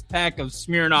 6-pack of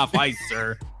Smirnoff Ice,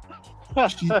 sir?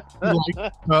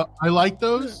 I like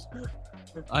those.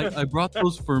 I brought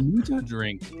those for me to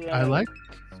drink. Yeah. I like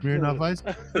Smirnoff Ice.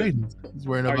 He's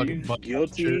wearing a fucking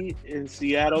guilty shirt. In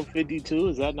Seattle 52.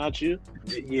 Is that not you?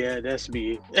 Yeah, that's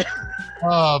me.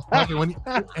 Oh,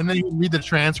 and then you read the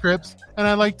transcripts, and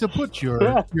I like to put your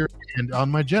hand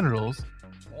on my genitals.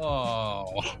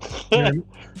 Oh.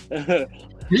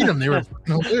 Read them. They were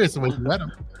hilarious the way you read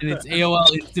them. And it's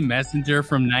AOL Instant Messenger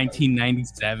from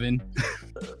 1997.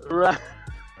 Right.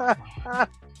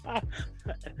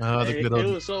 Oh, the good old.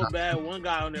 It was so bad. One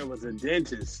guy on there was a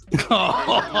dentist.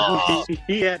 Oh,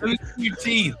 he had your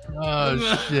teeth. Oh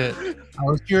shit! I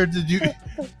was here to do.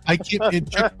 I keep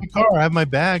check my car. I have my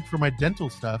bag for my dental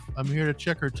stuff. I'm here to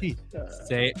check her teeth.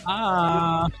 Say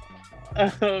ah.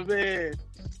 Oh man.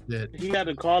 He had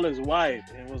to call his wife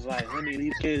and was like, "Honey,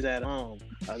 these kids at home.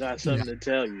 I got something to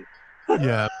tell you."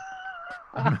 Yeah.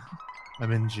 I'm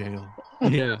in jail.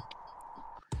 Yeah.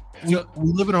 We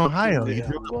live in Ohio. Yeah,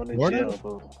 I'm going to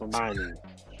jail for mining.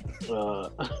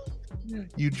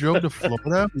 You drove to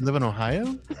Florida? We live in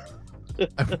Ohio?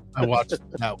 I watched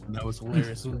that one. That was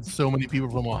hilarious. So many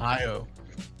people from Ohio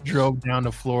drove down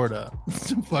to Florida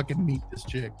to fucking meet this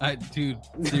chick. Dude,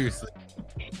 seriously.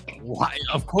 Why?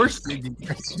 Of course, dude.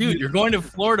 You're going to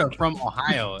Florida from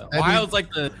Ohio. Ohio's like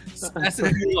the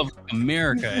cesspool of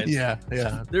America. Yeah.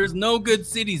 There's no good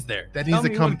cities there. That needs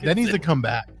to come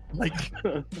back. Like,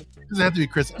 it doesn't have to be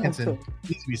Chris Hansen. It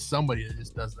needs to be somebody that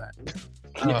just does that.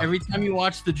 Every time you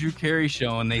watch the Drew Carey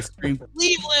show and they scream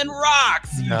 "Cleveland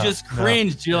rocks," you just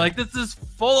cringed. You're like, "This is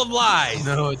full of lies."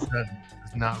 No, it doesn't.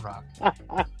 It's not rock.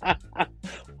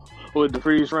 With the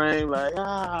freeze frame, like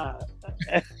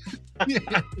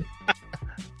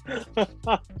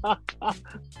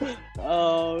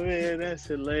Oh man, that's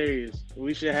hilarious.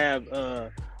 We should have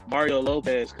Mario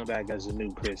Lopez come back as a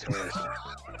new Chris Hansen.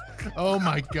 Oh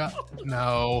my god,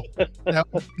 no!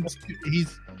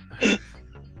 He's.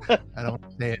 I don't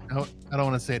say it. I don't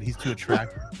want to say it. He's too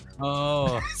attractive.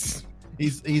 Oh,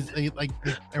 he's like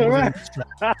everyone's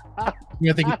distracted.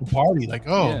 You think it's a party. Like,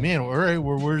 oh man, all right.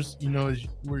 Where's is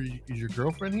your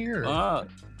girlfriend here?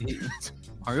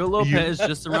 Mario Lopez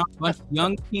just around a bunch of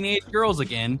young teenage girls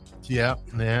again. Yeah.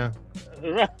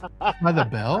 By the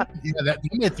bell? Yeah, that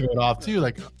you may throw it off too.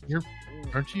 Like,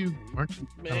 aren't you? Man. I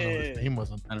don't know what his name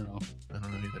wasn't. I don't know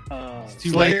either.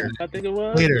 Slater, I think it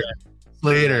was.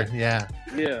 Slater, yeah.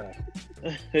 Yeah.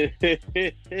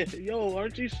 Yo,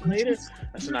 aren't you Slater?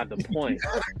 That's not the point.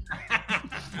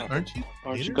 Aren't you?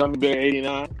 Aren't you Gummy Bear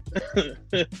 89?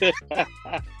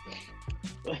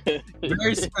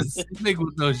 Very specific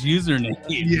with those usernames.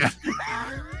 Yeah.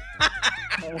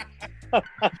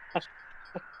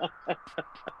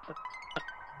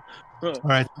 All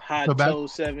right. Hot Toe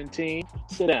 17.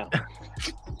 Sit down.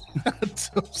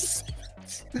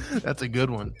 That's a good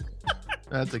one.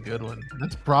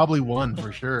 That's probably one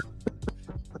for sure.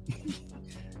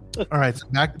 All right, so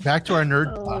back to our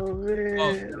nerd talk.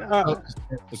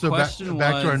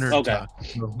 Back to our nerd talk.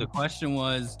 The question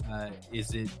was,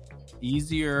 is it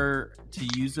easier to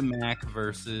use a Mac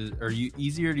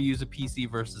easier to use a PC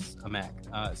versus a Mac?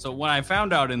 So what I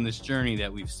found out in this journey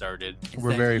that we've started,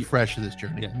 we're very fresh in this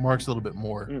journey. Yeah. Mark's a little bit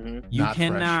more. Mm-hmm. You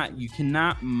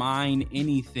cannot mine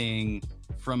anything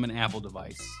from an Apple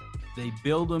device. They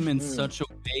build them in such a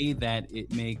way that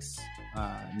it makes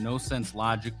no sense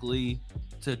logically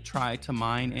to try to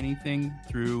mine anything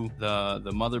through the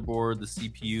motherboard, the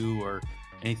CPU, or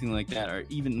anything like that, or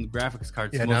even the graphics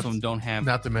cards. Yeah, most of them don't have.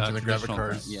 Not to mention the graphic traditional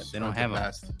cards. Yeah, they don't have them.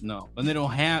 Best. No, and they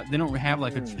don't have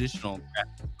like a traditional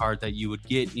graphics card that you would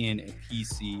get in a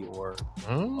PC or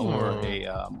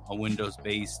a Windows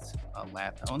based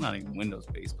laptop. Well, not even Windows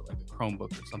based, but like a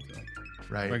Chromebook or something like that.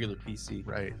 Right. Regular PC.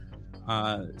 Right.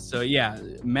 So yeah,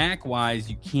 Mac wise,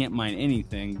 you can't mine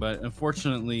anything, but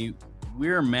unfortunately,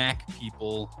 we're Mac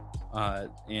people.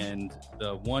 And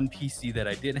the one PC that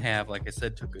I did have, like I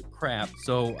said, took a crap.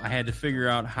 So I had to figure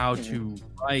out how to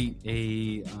write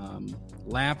a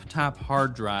laptop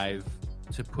hard drive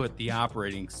to put the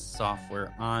operating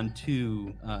software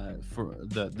onto for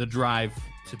the drive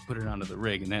to put it onto the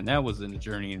rig. And that was a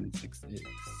journey in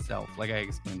itself, like I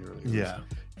explained earlier. Yeah.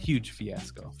 Huge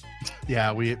fiasco.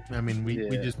 Yeah, we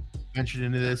just ventured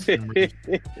into this, and right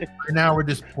now we're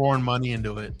just pouring money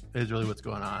into it. Is really what's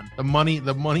going on. The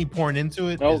money pouring into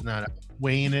it is not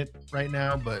weighing it right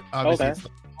now, but obviously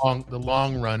it's the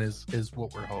long run is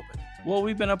what we're hoping. Well,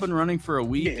 we've been up and running for a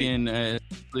week, and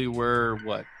we're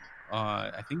what?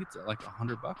 I think it's like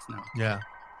 $100 now. Yeah.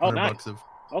 Nice. Of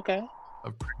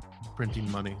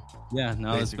printing money. Yeah,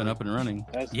 now it's been up and running.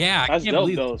 That's I can't dope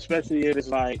believe though, especially if it's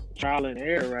like trial and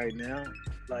error right now.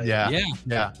 Like, Yeah.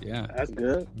 That's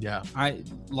good. Yeah. I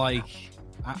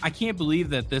can't believe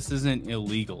that this isn't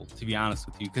illegal, to be honest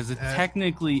with you, because it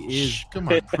technically is. Come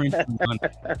on, printing money.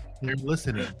 You're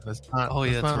listening. Let's not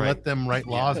that's right. let them write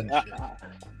laws and shit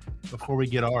before we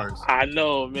get ours. I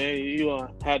know, man. You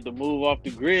had to move off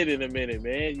the grid in a minute,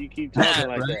 man. You keep talking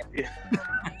like that.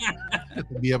 Have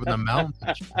to be up in the mountains.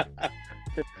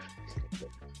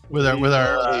 With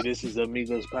our hey, this is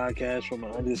Amigos podcast from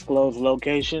an undisclosed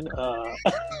location.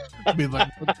 be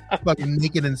like fucking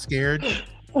naked and scared.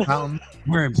 Mountain.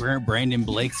 We're in Brandon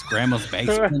Blake's grandma's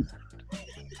basement.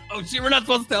 Oh shit, we're not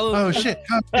supposed to tell them. Oh shit.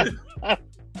 We're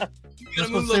gonna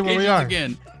move say where we locations are.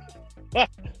 again.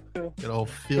 Get all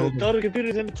field. Throw the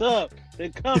computers in the tub. They're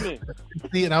coming.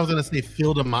 See, and I was gonna say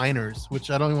field of miners,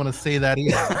 which I don't even want to say that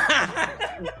either.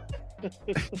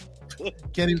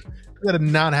 Can't even. We gotta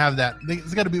not have that.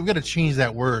 It's gotta be. We gotta change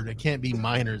that word. It can't be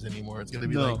miners anymore. It's gonna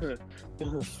be like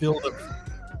field of.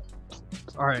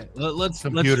 All right, let's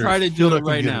Computers. try to do Field it of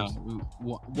right computers.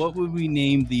 now. What would we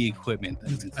name the equipment?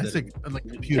 I think like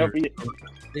computer.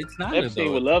 It's not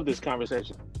Epstein would love this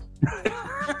conversation.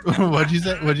 What'd you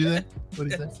say? What'd he say?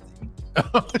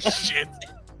 Oh shit!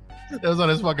 That was on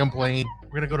his fucking plane.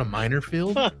 We're gonna go to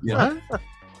Minerfield. Yeah. What?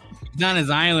 He's on his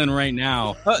island right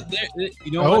now.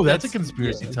 You know Oh, what? that's a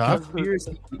conspiracy talk.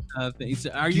 Conspiracy thing.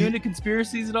 Are you into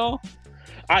conspiracies at all?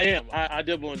 I am. I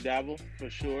dabble and dabble for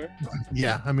sure.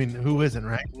 Yeah, I mean, who isn't,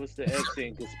 right? What's the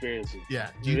Epstein conspiracy?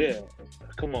 Yeah.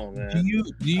 Come on, man.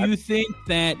 Do you think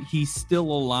that he's still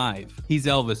alive? He's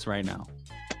Elvis right now.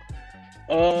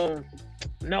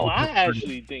 No, I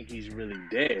actually think he's really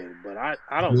dead, but I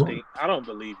don't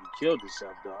believe he killed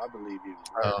himself though. I believe he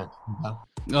was murdered.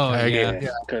 Oh yeah.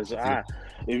 Because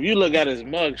if you look at his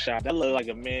mugshot, that looked like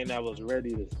a man that was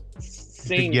ready to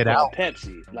sing get for out.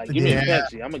 Pepsi. Like, give me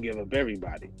Pepsi, I'm gonna give up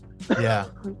everybody. Yeah.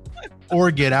 Or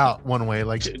get out one way.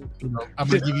 Like, I'm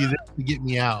gonna give you this to get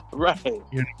me out. Right. You know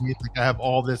what I mean? Like, I have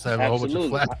all this. I have a whole bunch of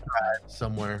flash drives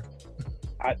somewhere.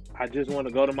 I just want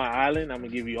to go to my island. I'm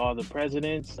gonna give you all the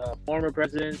presidents, former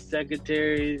presidents,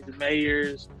 secretaries,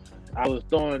 mayors. I was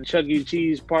throwing Chuck E.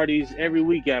 Cheese parties every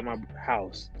week at my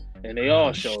house, and they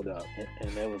all showed up.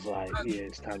 And it was like, yeah,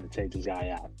 it's time to take this guy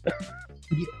out.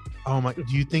 Oh my! Do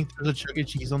you think there's a Chuck E.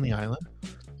 Cheese on the island?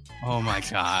 Oh my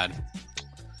god!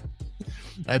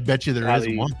 I bet you there is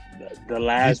one. The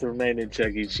last remaining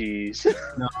Chuck E. Cheese.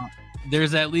 No,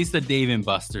 there's at least a Dave and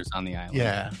Buster's on the island.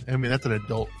 Yeah, I mean that's an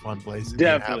adult fun place.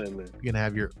 Definitely, you're gonna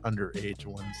have your underage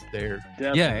ones there.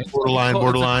 Definitely. Yeah, it's borderline.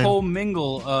 It's a whole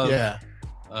mingle of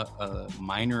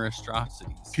minor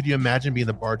atrocities. Could you imagine being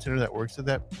the bartender that works at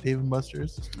that Dave and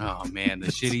Buster's? Oh man,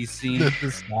 the shit he's seen. The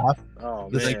staff. Oh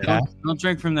The man. staff. Don't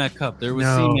drink from that cup. There was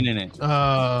semen in it.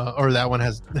 Or that one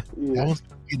has. That one's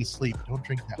put you to sleep. Don't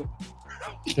drink that one.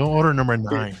 Don't order number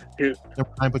 9. Here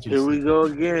we go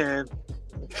again.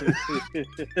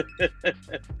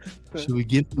 Should we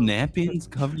get napkins?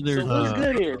 Cover their. So what's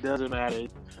good here? Doesn't matter.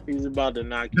 He's about to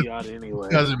knock you out anyway.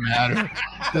 Doesn't matter.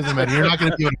 Doesn't matter. You're not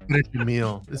going to be able to finish your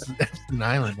meal. This is Epstein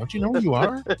Island. Don't you know where you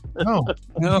are? No.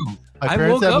 I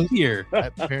woke up here. My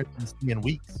parents haven't seen me in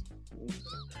weeks.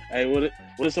 Hey, what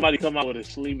if somebody come out with a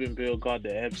sleeping pill called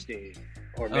the Epstein,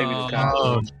 or maybe the Oh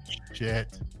Cosmo?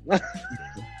 shit!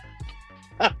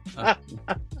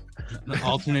 The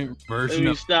alternate version Let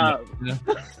me of stop.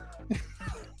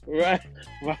 Right,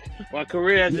 my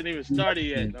career hasn't even started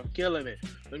yet. I'm killing it.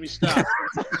 Let me stop.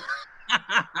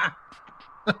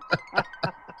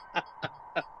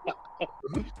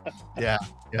 Yeah.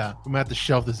 We might have to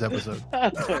shelf this episode.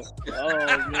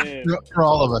 Oh man. For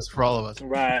all of us.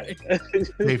 Right.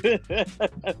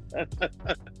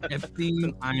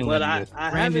 Epstein Island. But I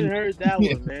haven't heard that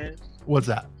one, man. What's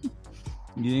that?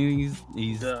 You think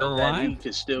he's still That alive? he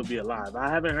could still be alive. I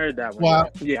haven't heard that one. Well,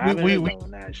 yet. Yeah, I haven't we- heard we- that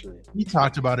one actually. We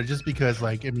talked about it just because,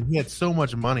 like, I mean, he had so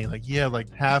much money. Like, he had like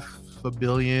 $500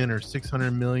 million or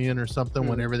 600 million or something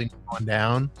when everything was going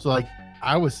down. So, like,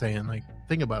 I was saying, like,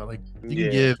 think about it. Like, you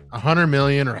can give 100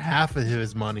 million or half of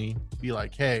his money. Be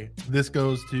like, hey, this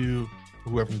goes to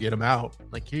whoever can get him out.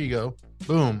 Like, here you go.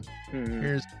 Boom. Mhm.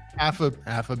 Here's half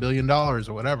a billion dollars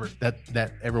or whatever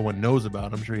that everyone knows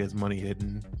about. I'm sure he has money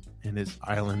hidden in his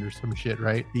island or some shit,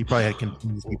 right? He probably had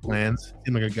contingency plans.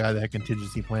 Seemed like a guy that had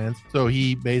contingency plans. So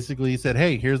he basically said,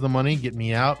 hey, here's the money, get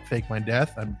me out, fake my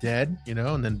death, I'm dead,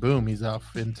 and then boom, he's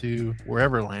off into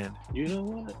wherever land. You know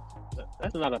what?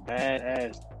 That's not a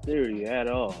badass theory at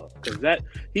all. Because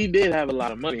he did have a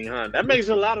lot of money, huh? That makes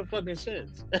a lot of fucking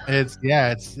sense. It's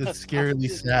scarily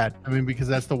sad. I mean, because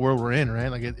that's the world we're in, right?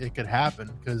 Like it could happen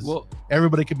because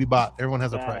everybody could be bought. Everyone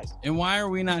has a price. And why are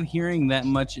we not hearing that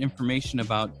much information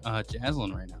about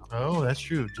Jaslyn right now? Oh, that's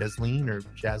true. Jaslyn or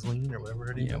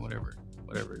whatever it is. Yeah, whatever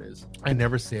it is. I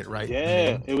never say it right.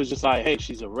 Yeah, it was just like, hey,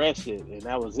 she's arrested, and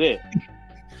that was it.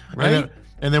 Right?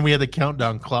 And then we had the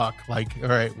countdown clock. Like, all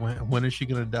right, when is she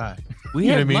gonna die? We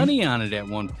You know had what I mean? money on it at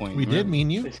one point. We did, me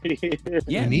and you.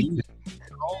 Yeah. We need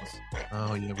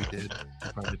Oh yeah, we did.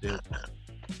 We probably did.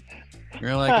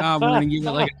 You're like, we're gonna give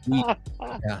it like a week.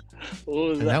 Yeah. What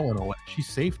was And that? that went away. She's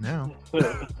safe now.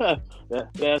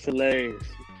 That's hilarious.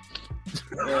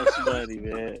 That's funny,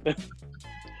 man.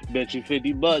 Bet you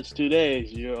 $50 2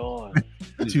 days, you're on.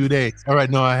 2 days. All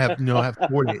right, I have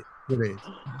 4 days. 4 days.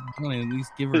 I'm gonna at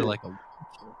least give her like a.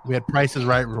 We had Prices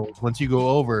Right rules. Once you go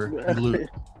over, you lose.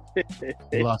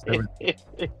 You lost everything.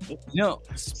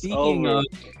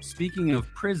 Speaking of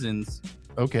prisons,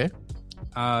 Okay.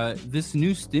 this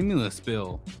new stimulus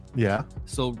bill. Yeah.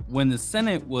 So when the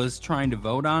Senate was trying to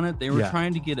vote on it, they were Yeah.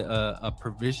 trying to get a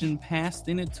provision passed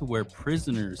in it to where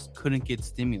prisoners couldn't get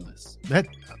stimulus.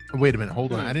 Wait a minute.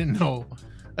 Hold on. I didn't know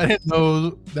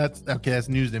that's okay. That's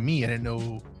news to me. I didn't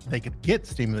know they could get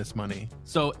stimulus money.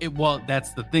 So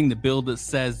that's the thing. The bill that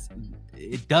says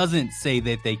it doesn't say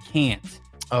that they can't.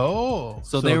 Oh.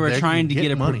 So they were trying to get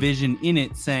a money. provision in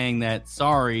it saying that,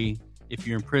 sorry, if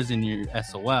you're in prison, you're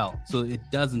SOL. So it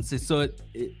doesn't say. So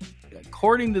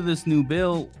according to this new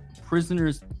bill,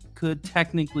 prisoners could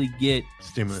technically get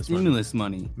stimulus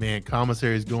money. Man,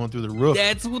 commissary is going through the roof.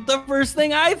 That's what the first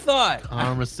thing I thought.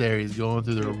 Commissary is going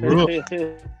through the roof.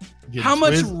 How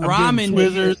much ramen?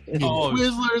 Twizzlers. Oh.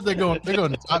 Twizzlers. They're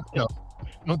going to top shelf.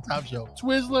 On top shelf.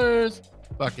 Twizzlers.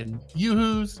 Fucking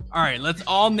Yoo-hoos. All right, let's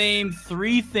all name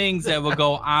 3 things that will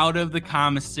go out of the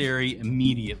commissary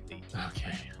immediately.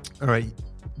 Okay. All right,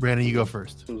 Brandon, you go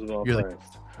first. Who's going You're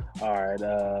first? All right.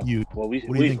 What do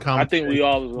you think I think we're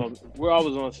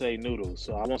always gonna say noodles.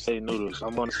 So I'm gonna say noodles.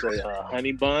 I'm gonna say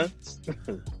honey buns.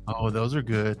 Oh, those are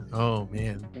good. Oh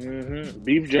man. Mm-hmm.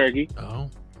 Beef jerky. Oh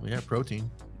yeah, protein.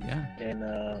 Yeah.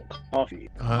 And coffee.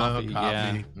 Coffee.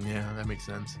 Yeah. Yeah, that makes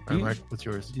sense. All Do you- right, Mike, what's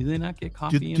yours? Do they not get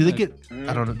coffee? Do they get?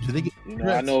 I don't know. Do they get?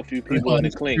 I know a few people in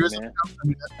the clink, man.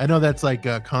 I know that's like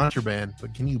contraband,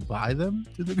 but can you buy them?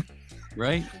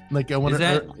 Right? Like I want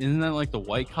Isn't that like the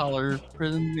white collar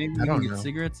prison? Maybe I don't you can know. get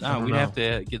cigarettes. I don't we'd know. have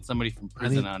to get somebody from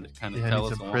prison on to kind of tell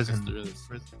us and walk us through this.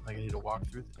 Like I need to walk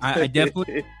through this. I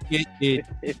definitely get it.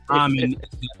 Ramen is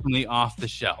definitely off the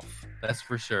shelf. That's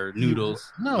for sure.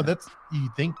 Noodles. No, that's you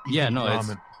think. Yeah, no, it's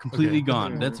ramen. completely Okay.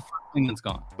 gone. That's the first thing that's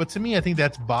gone. But to me, I think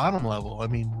that's bottom level. I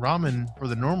mean, ramen for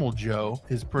the normal Joe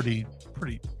is pretty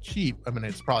cheap. I mean,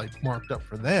 it's probably marked up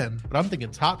for them. But I'm thinking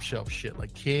top shelf shit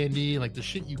like candy, like the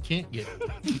shit you can't get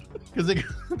because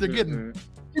they're getting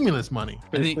stimulus money.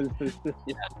 I think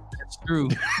that's true.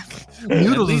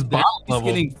 Noodles is bottom He's level.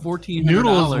 getting $1,400.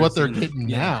 Noodles is what they're in- getting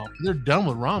yeah. now. They're done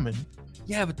with ramen.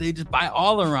 Yeah, but they just buy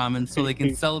all the ramen so they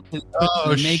can sell it to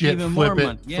Oh and make shit! even Flip more it.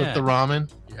 money. Flip Yeah. the ramen.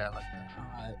 Yeah, I like that.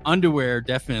 Underwear,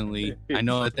 definitely. I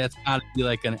know that's got to be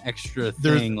like an extra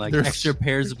There's- thing, like there's- extra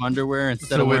pairs of underwear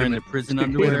instead So of wait a wearing the minute. prison Wait a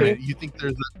underwear. minute. You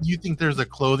think there's a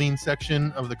clothing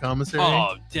section of the commissary?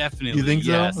 Oh, definitely. You think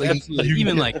so? Yes, Like, absolutely. you can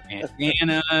Even get- like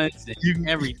bandanas and You can-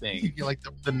 everything. You get like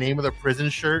the name of the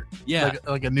prison shirt. Yeah,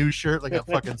 Like a new shirt, like a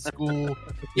fucking school.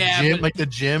 Yeah, Gym, but- like the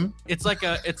gym. it's like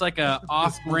a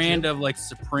off-brand of like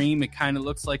Supreme. It kind of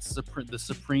looks like the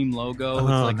Supreme logo. Oh,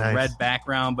 It's like nice. a red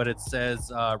background, but it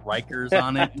says Rikers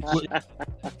on it.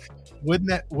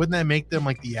 Wouldn't that make them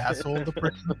like the asshole of the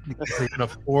person because they can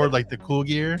afford like the cool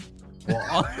gear?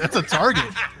 Well, that's a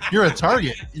target. You're a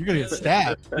target. You're gonna get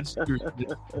stabbed.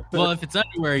 Well, if it's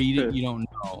underwear, you don't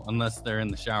know unless they're in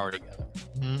the shower together,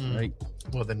 right?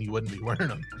 Well, then you wouldn't be wearing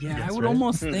them. Yeah, I would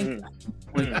almost think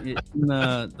like in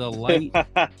the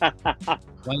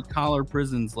light collar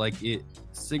prisons, like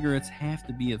cigarettes have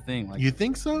to be a thing. Like, you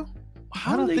think so?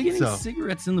 How are they getting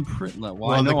cigarettes in the prison?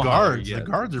 Well, I know the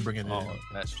guards are bringing it in.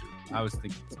 That's true. I was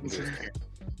thinking.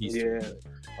 Yeah.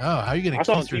 Oh, how are you gonna? I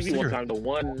saw on TV one time the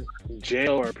one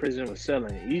jail or prison was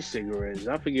selling e-cigarettes.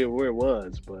 I forget where it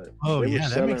was, but they were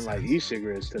selling like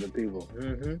e-cigarettes to the people.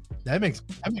 Mm-hmm. That makes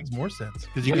more sense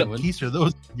because you can keister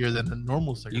those easier than a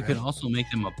normal cigarette. You could also make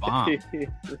them a bomb.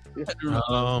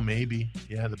 Oh, maybe.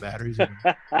 Yeah, the batteries. Look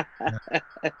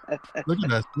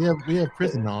at us. We have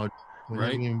prison knowledge. We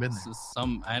haven't even been there.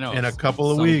 I know. In a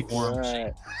couple of weeks.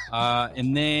 Right.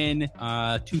 And then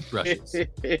toothbrushes.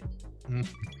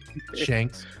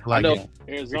 Shanks. I know.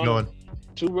 Arizona. Going.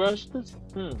 Toothbrushes?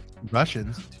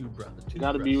 Russians.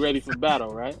 Got to be ready for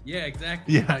battle, right? Yeah,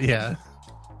 exactly. Yeah.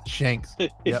 Shanks.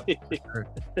 Yep. Sure.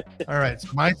 All right. So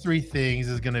my 3 things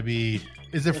is going to be,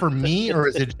 is it for me or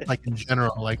is it like in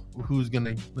general? Like who's going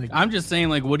to, like, I'm just saying,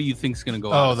 like, what do you think is going to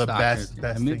go out of the stock? best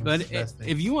things, but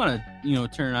if you want to,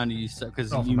 turn on to yourself,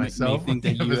 because you may think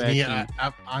that you actually,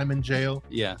 I'm in jail.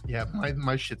 Yeah.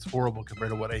 My shit's horrible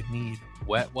compared to what I need.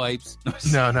 Wet wipes.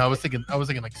 No, I was thinking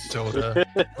like soda.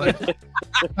 I was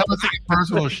thinking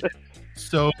personal shit.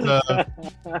 Soda,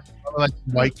 like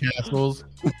White Castles,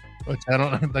 which I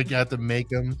don't like. You have to make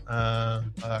them. I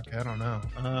don't know.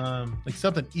 Like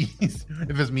something easy.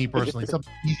 If it's me personally,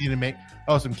 something easy to make.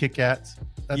 Oh, some Kit Kats.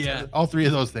 That's all 3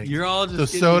 of those things. You're all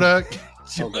just soda.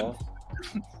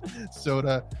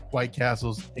 Soda, White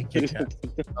Castles, and Kit Kats.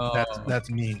 That's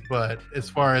me. But as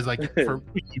far as like for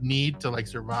what you need to like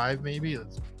survive, maybe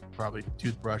it's probably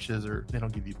toothbrushes, or they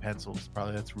don't give you pencils.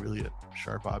 Probably that's really a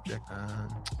sharp object.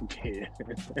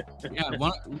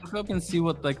 Look up and see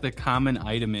what like the common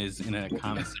item is in a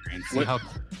commissary, and see how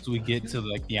close we get to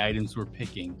like the items we're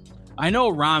picking. I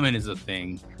know ramen is a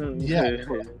thing. Yeah,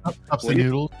 cups of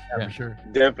noodles. Yeah, for sure.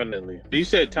 Definitely. You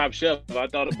said top shelf. I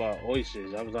thought about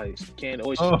oysters. I was like, canned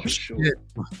oysters. Oh, for sure.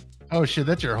 Oh shit!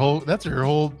 That's your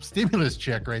whole stimulus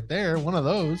check right there. One of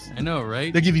those. I know,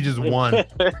 right? They give you just one.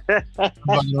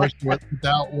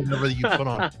 Without whatever you put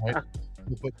on it, right?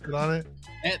 You put it on it.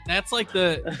 That's like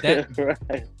right.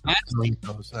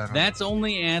 That's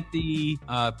only at the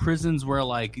prisons where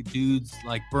like dudes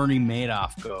like Bernie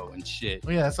Madoff go and shit.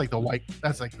 Oh yeah, that's like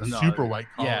the super white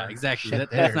collar. Yeah, exactly.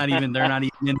 That's not even. They're not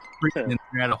even in prison.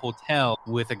 They're at a hotel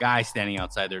with a guy standing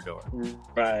outside their door.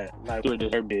 Right, like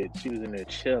her bed. She was in there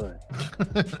chilling.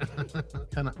 What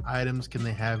kind of items can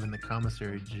they have in the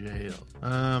commissary jail?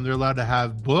 They're allowed to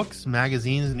have books,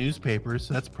 magazines, newspapers.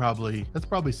 So that's probably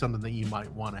something that you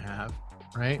might want to have.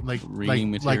 Right, like reading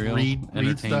material,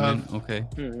 read stuff. Okay.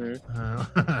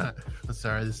 Mm-hmm.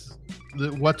 Sorry, this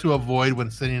is what to avoid when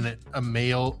sending a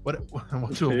mail. What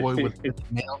to avoid with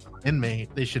mail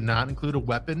inmate? They should not include a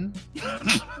weapon.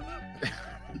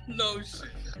 No shit.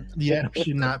 The item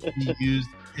should not be used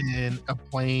in a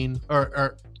plane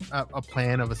or a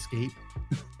plan of escape.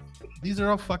 These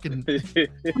are all fucking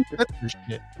shit.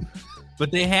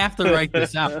 But they have to write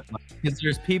this out because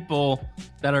there's people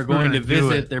that are going to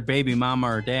visit their baby mama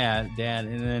or dad,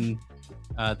 and then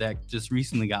that just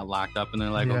recently got locked up, and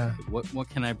they're like, okay, what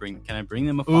can I bring? Can I bring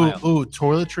them a file? Ooh,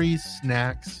 toiletries,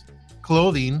 snacks,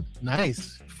 clothing,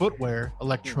 nice, footwear,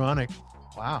 electronic.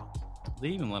 Wow. They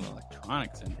even let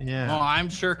electronics in. Yeah. Oh, I'm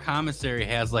sure commissary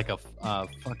has like a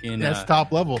fucking that's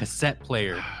top level cassette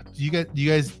player. Do you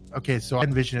guys? Okay, so I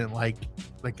envision it like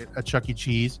a Chuck E.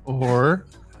 Cheese or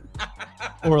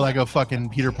like a fucking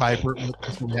Peter Piper.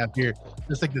 What we have here,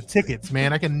 just like the tickets,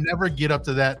 man. I can never get up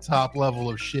to that top level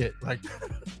of shit, like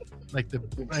something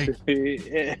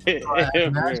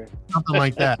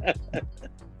like that.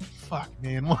 Fuck,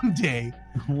 man. One day,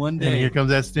 and here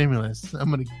comes that stimulus. I'm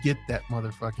gonna get that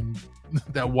motherfucking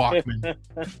that Walkman.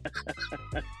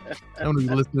 I'm gonna be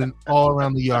listening all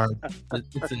around the yard.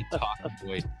 It's a Talk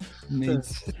Boy.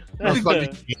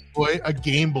 A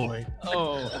Game Boy.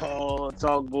 Oh,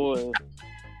 Talk Boy.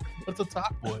 What's a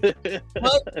Talk Boy?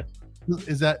 What?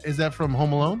 Is that from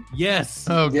Home Alone? Yes.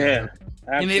 Okay. Yeah. Absolutely.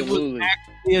 And it was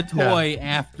actually a toy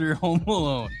after Home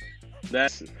Alone.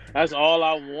 That's all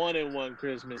I wanted one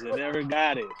Christmas and never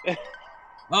got it.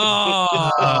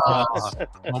 Oh,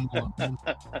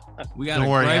 we got Don't a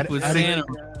worry, gripe with Santa.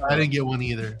 I didn't get one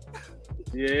either.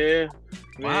 Yeah.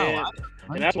 Wow.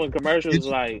 And that's when commercials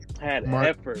like had Mark-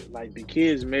 effort. Like the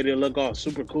kids made it look all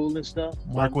super cool and stuff.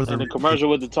 Mark was and the commercial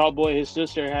with the tall boy, his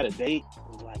sister had a date.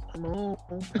 It was like, come on.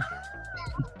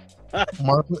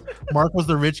 Mark was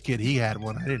the rich kid. He had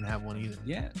one. I didn't have one either.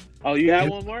 Yeah. Oh, you had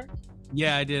one, Mark?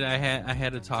 Yeah, I did. I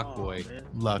had a talk Oh, boy. man.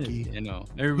 Lucky. You know,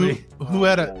 Who, everybody. who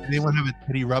had a? Did anyone have a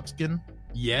Teddy Ruxpin?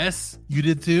 Yes. You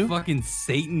did too. Fucking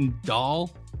Satan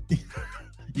doll.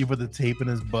 You put the tape in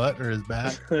his butt or his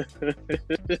back.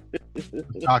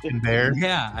 Talking bear.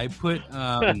 Yeah, I put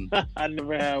I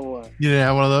never had one. You didn't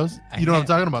have one of those. I You know what I'm had-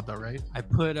 talking about, though, right? I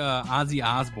put Ozzy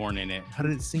Osbourne in it. How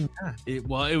did it sing that? It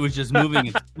was just moving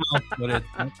its mouth, but it's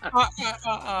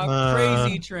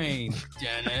crazy train.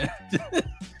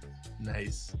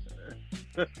 Nice.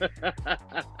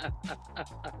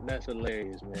 That's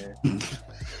hilarious, man.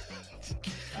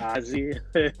 Ozzy.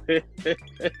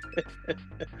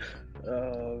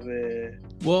 Oh man.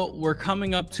 Well, we're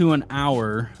coming up to an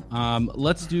hour.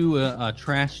 Let's do a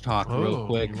trash talk real Oh,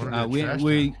 quick. you wanna do trash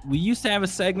We used to have a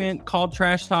segment called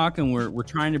Trash Talk, and we're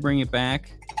trying to bring it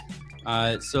back.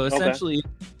 So essentially,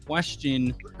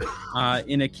 question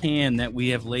in a can that we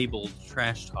have labeled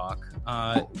Trash Talk.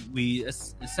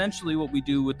 Essentially what we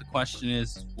do with the question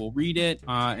is we'll read it,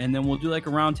 and then we'll do like a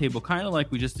roundtable, kind of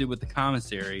like we just did with the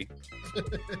commissary.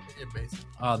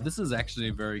 This is actually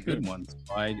a very good one.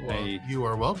 So You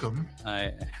are welcome.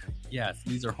 yes,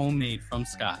 these are homemade from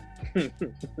Scott. And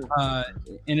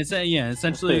it's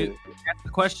essentially ask the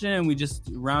question and we just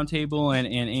roundtable and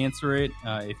answer it.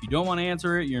 If you don't want to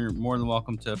answer it, you're more than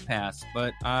welcome to pass.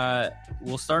 But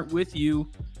we'll start with you.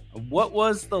 What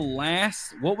was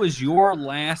your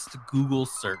last Google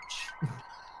search?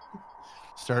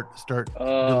 Start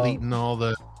deleting all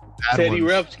the bad Teddy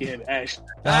ones. Ruxpin, actually.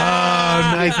 Oh,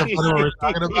 nice. That's what we were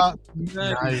talking about.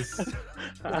 Nice.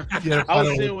 Yeah, I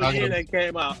was seeing what year that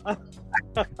came out.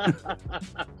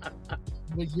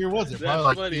 What year was it? That's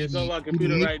Probably funny. It's on my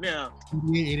computer right now.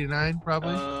 89,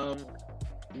 probably.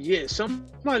 Yeah,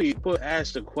 somebody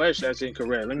asked a question that's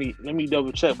incorrect. Let me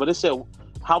double check. But it said,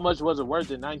 how much was it worth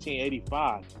in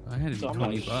 1985? I had it So I'm $20.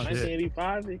 like,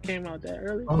 1985? It came out that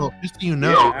early? Oh, just so you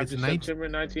know, Yeah, it's after 19. September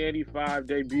 1985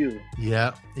 debut.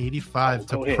 Yeah, 85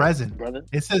 Go to ahead, present. brother.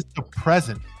 It says to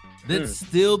present. That's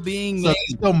still being So made.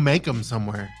 they still make them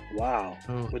somewhere. Wow.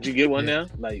 Oh, Would you get one yeah. now?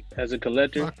 Like, as a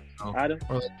collector Fuck no. item?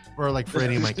 Or like for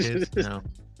any of my kids. No,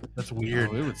 that's weird.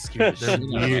 Oh, it would scare the They're shit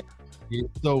out of weird.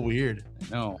 It's so weird.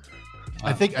 No.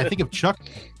 I think of Chuck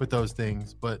with those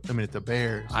things, but I mean it's a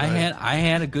bear. So I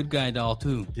had a good guy doll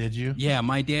too. Did you? Yeah,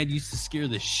 my dad used to scare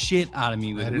the shit out of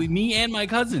me with me and my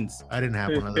cousins. I didn't have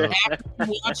one of those.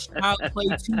 We watched Child Play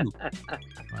too.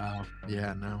 Wow.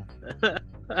 Yeah. No.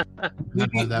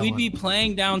 We'd be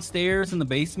playing downstairs in the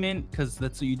basement because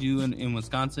that's what you do in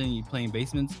Wisconsin. You play in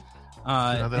basements.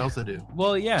 Nothing else to do.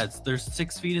 Well, yeah, there's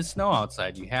 6 feet of snow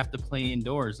outside. You have to play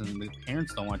indoors, and the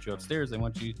parents don't want you upstairs. They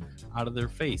want you out of their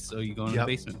face. So you go in the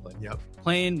basement and play. Yep.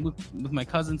 Playing with my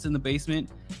cousins in the basement.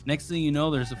 Next thing you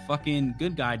know, there's a fucking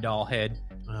good guy doll head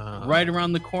right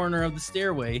around the corner of the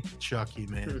stairway. Chucky,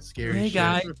 man, scary. Hey shit.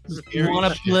 guys, you Scary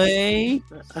want to shit. play?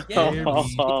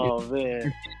 Oh,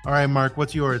 man. All right, Mark,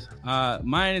 what's yours?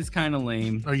 Mine is kind of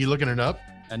lame. Are you looking it up?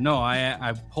 No,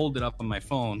 I pulled it up on my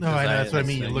phone. No, I know, that's what I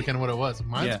mean. You're looking at what it was.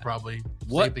 Mine's Yeah. probably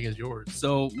the What? same thing as yours.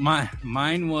 So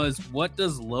mine was, what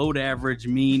does load average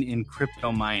mean in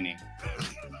crypto mining?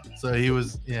 So he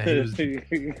was doing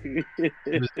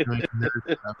nerd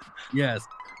stuff. Yes.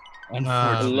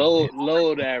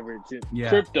 Load average. Yeah.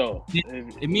 Crypto.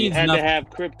 It means you had nothing. to have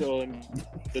crypto in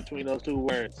between those two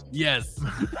words. Yes.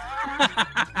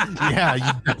 Yeah,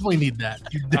 you definitely need that.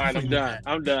 You All right, definitely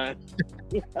I'm done.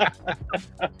 need I'm done.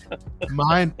 that.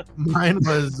 Mine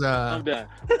was I'm done.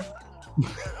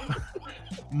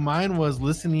 mine was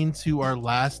listening to our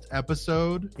last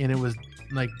episode and it was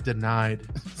like denied.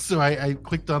 So I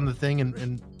clicked on the thing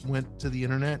and went to the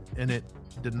internet and it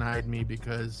denied me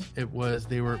because it was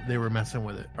they were messing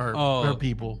with it or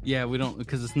people. Yeah, we don't,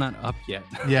 because it's not up yet.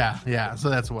 Yeah. So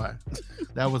that's why.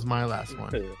 That was my last one.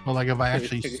 But like if I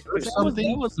actually search That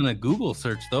something, wasn't a Google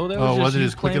search though. That Oh, was it you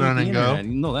just clicking playing on with and the go?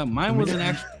 internet. No, that mine was an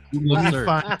actual let Google me search.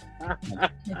 find.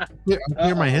 I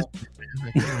clear my history, man.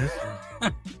 I clear my history.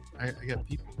 I got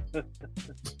people.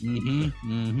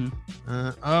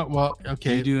 Well,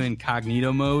 okay. You do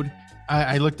incognito mode?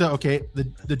 I looked up. Okay, the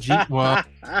G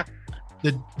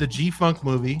the G Funk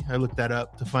movie. I looked that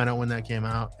up to find out when that came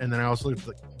out, and then I also looked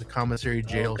at the commissary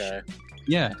jail shit.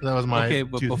 Yeah. So that was my Okay,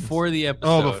 but 2 things. before the episode.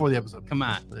 Oh, before the episode. Come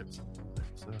on. Before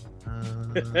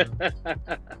the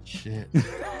episode. Shit.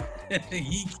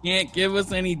 He can't give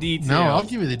us any details. No, I'll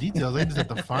give you the details. I just have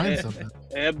to find something.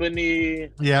 Ebony.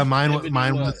 Yeah, mine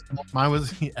Ebony was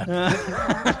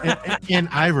in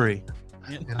Ivory.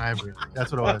 In Ivory.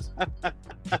 That's what it was.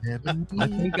 Ebony, I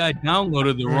think I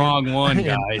downloaded the wrong one, in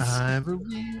guys.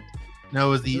 Ivory. No,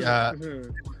 it was the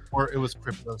or it was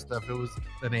crypto stuff. It was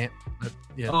an ant.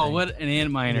 Yeah, Oh, thing. what an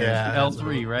Antminer. Yeah,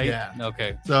 L3, right? yeah.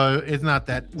 Okay. So it's not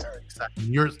that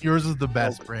exciting. Yours is the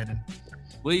best, Brandon.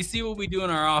 Well, you see what we do in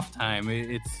our off time.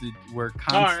 We're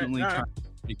constantly all right.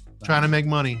 Trying to make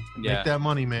money. Yeah. Make that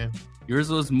money, man. Yours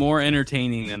was more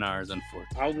entertaining than ours,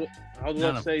 unfortunately. I was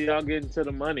gonna say y'all getting to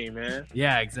the money, man.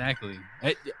 Yeah, exactly.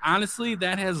 Honestly,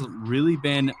 that has really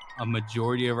been a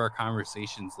majority of our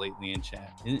conversations lately in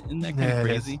chat. Isn't that kind of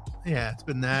crazy? Yeah, it's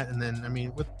been that, and then I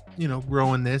mean, with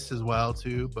growing this as well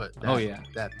too. But that,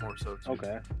 that more so too.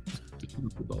 Okay.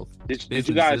 Both. Did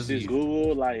you guys just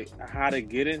Google like how to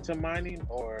get into mining,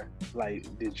 or like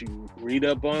did you read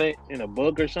up on it in a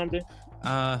book or something?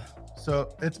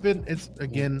 So it's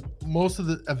again, most of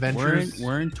the adventures.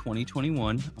 We're in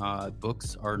 2021.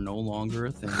 Books are no longer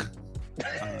a thing.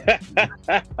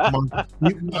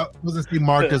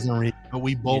 Mark doesn't read, but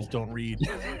we both don't read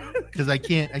because I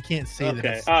can't say that.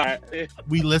 Okay, all right.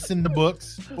 We listen to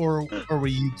books or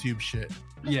we YouTube shit.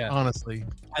 Yeah, honestly,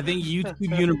 I think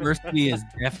YouTube University has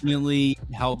definitely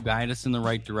helped guide us in the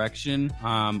right direction.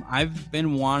 I've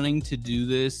been wanting to do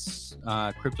this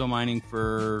crypto mining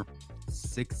for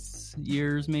 6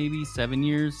 years, maybe 7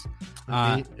 years.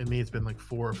 And me, it's been like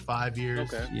 4 or 5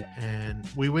 years. Okay. Yeah. And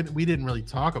we didn't really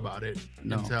talk about it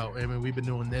No. we've been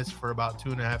doing this for about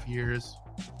 2.5 years,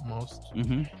 almost,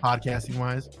 Mm-hmm. podcasting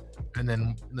wise. And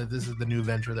then this is the new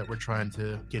venture that we're trying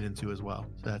to get into as well.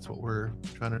 So that's what we're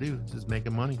trying to do, just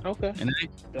making money. Okay. And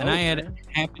I had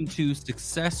happened to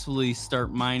successfully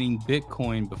start mining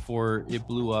Bitcoin before it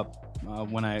blew up.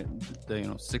 When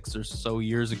 6 or so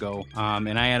years ago,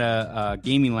 and I had a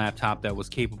gaming laptop that was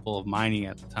capable of mining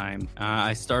at the time.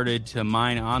 I started to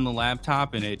mine on the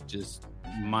laptop, and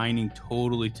mining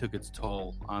totally took its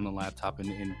toll on the laptop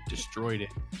and destroyed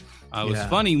it. It was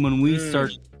funny when we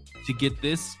started to get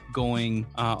this going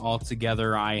all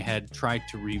together. I had tried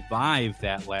to revive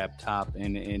that laptop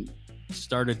and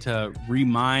started to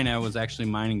remine. I was actually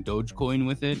mining Dogecoin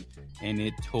with it, and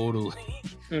it totally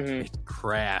it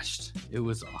crashed. It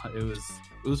was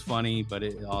funny, but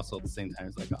it also at the same time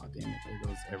it's like, oh damn it, there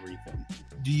goes everything.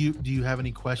 Do you have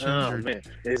any questions? Man.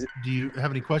 Do you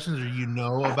have any questions, or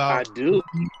about? I do.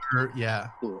 Yeah.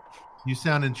 Cool. You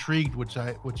sound intrigued, which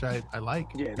I like.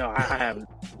 Yeah, no, I haven't.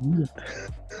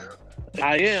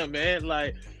 I am, man.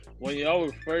 Like when y'all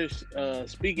were first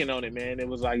speaking on it, man, it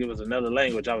was like it was another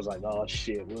language. I was like, oh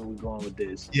shit, where are we going with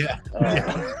this? Yeah.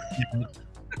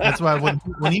 That's why when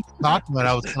he was talking about it,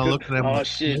 I was kind of looking at him. Oh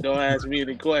shit, don't ask me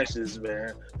any questions,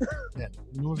 man. Yeah,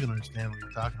 no one's gonna understand what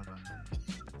you're talking about.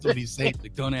 That's what he's saying.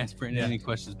 Don't ask Brandon any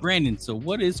questions. Brandon, so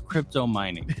what is crypto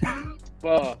mining?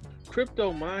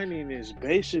 Crypto mining is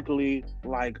basically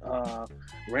like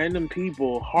random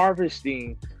people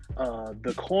harvesting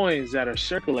the coins that are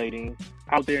circulating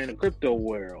out there in the crypto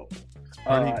world.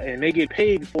 And they get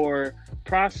paid for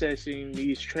processing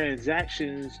these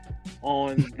transactions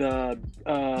on the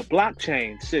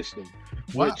blockchain system.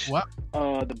 Which the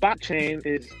blockchain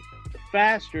is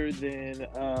faster than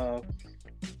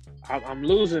I'm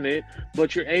losing it,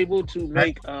 but you're able to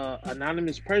make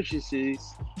anonymous purchases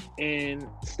and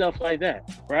stuff like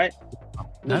that, right?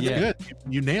 That's good.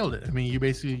 You nailed it. I mean, you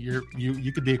basically you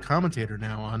could be a commentator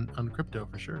now on crypto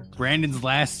for sure. Brandon's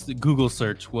last Google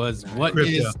search was what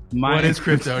crypto. is mining? What is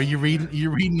crypto? Are you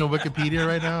reading the Wikipedia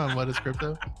right now on what is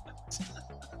crypto?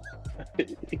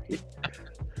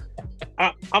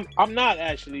 I'm not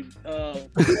actually.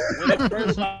 When it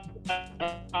first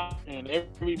and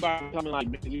everybody coming like,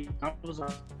 I was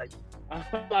like,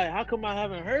 how come I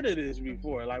haven't heard of this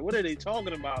before? Like, what are they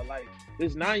talking about? Like,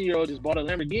 this 9-year-old just bought a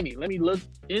Lamborghini. Let me look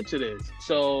into this.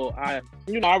 So I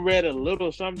read a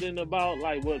little something about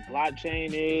like what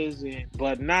blockchain is,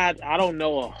 but I don't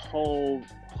know a whole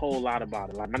lot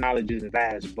about it. Like, my knowledge isn't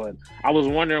vast, but I was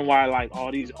wondering why like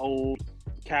all these old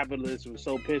capitalists were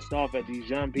so pissed off at these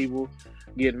young people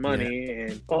getting money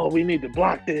and we need to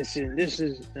block this and this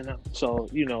is so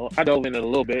I dove in it a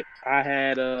little bit. I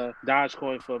had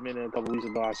Dogecoin for a minute a couple weeks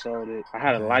ago. I sold it. I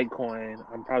had a Litecoin.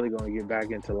 I'm probably going to get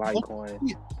back into Litecoin.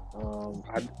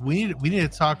 We need to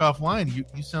talk offline. You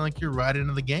sound like you're right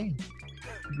into the game.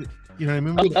 You know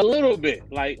what I mean? A little bit.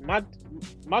 Like my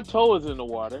toe is in the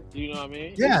water. You know what I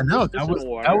mean? Yeah,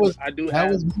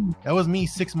 that was me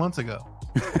 6 months ago.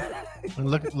 And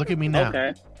look at me now.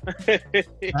 Okay. I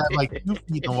have like 2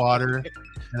 feet in the water,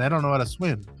 and I don't know how to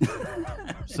swim.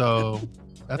 So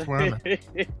That's where I'm at.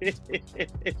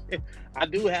 I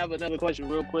do have another question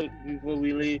real quick before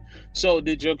we leave. So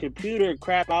did your computer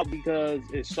crap out because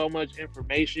it's so much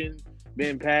information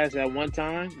being passed at one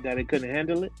time that it couldn't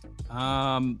handle it?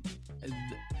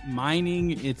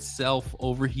 Mining itself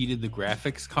overheated the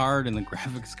graphics card, and the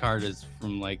graphics card is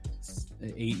from like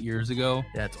 8 years ago.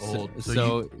 Yeah, it's old.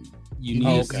 So you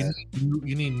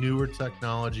need newer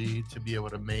technology to be able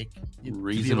to make, to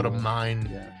be able to mine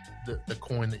the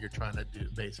coin that you're trying to do,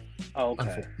 basically. Oh,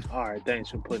 okay. All right. Thanks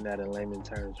for putting that in layman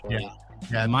terms for me.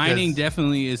 Yeah, mining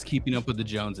definitely is keeping up with the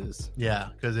Joneses. Yeah,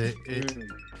 because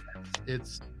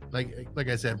it's like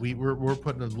I said, we're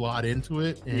putting a lot into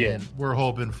it, and we're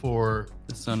hoping for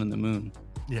the sun and the moon.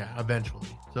 Yeah, eventually.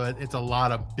 So it's a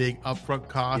lot of big upfront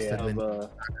costs, and then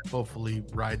hopefully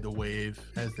ride the wave,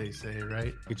 as they say,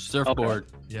 right? Get your surfboard.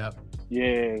 Okay. Yep.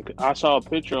 Yeah, I saw a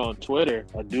picture on Twitter.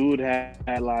 A dude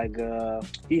had like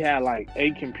he had like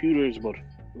 8 computers, but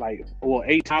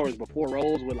 8 towers before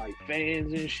rolls with like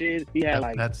fans and shit. He had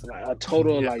like a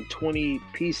total of like 20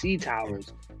 PC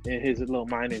towers in his little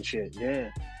mining shit. Yeah.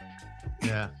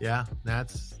 Yeah.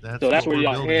 That's where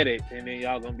y'all building. Headed, and then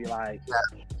y'all gonna be like,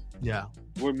 yeah,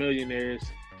 we're millionaires.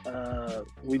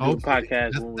 We do a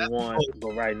podcast when we want,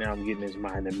 but right now I'm getting this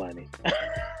mining money.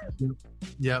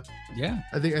 Yep. Yeah.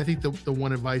 I think the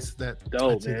one advice that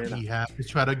we have is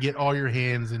try to get all your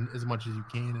hands in as much as you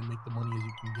can and make the money as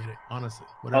you can get it. Honestly,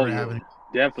 whatever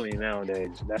definitely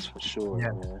nowadays. That's for sure.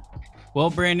 Yeah. Man. Well,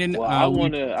 Brandon, I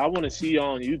wanna see you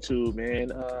on YouTube,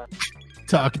 man.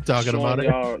 Talking about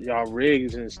it. Y'all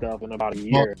rigs and stuff in about a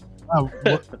year. I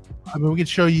mean, we can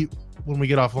show you when we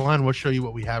get offline. We'll show you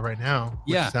what we have right now.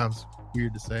 Which sounds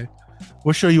weird to say.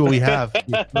 We'll show you what we have.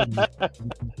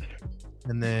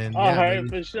 And then,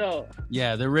 for sure.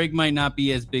 Yeah, the rig might not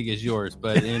be as big as yours,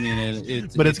 but I mean,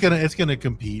 it's gonna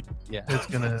compete. Yeah, it's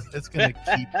gonna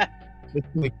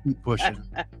keep pushing.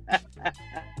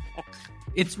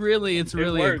 It's really a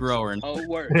grower. Oh, it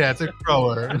works. Yeah, it's a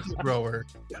grower.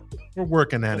 We're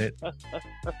working at it. All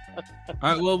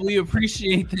right. Well, we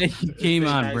appreciate that you came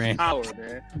on, Brandon. Power,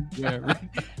 man. Yeah,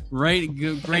 right.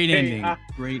 Great ending.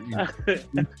 Great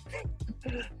ending.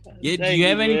 Do you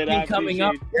have anything coming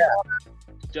up? Yeah.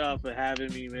 Job for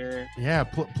having me, man. Yeah.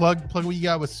 Plug what you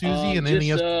got with Susie and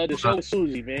anything else. The show with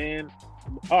Susie, man.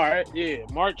 All right,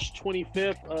 March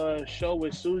 25th, show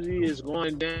with Susie is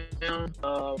going down.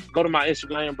 Go to my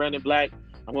Instagram, Brandon Black.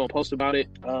 I'm going to post about it.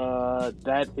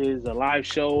 That is a live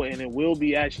show, and it will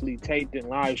be actually taped and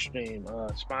live streamed.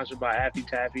 Sponsored by Affy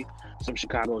Taffy, some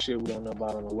Chicago shit we don't know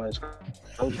about on the West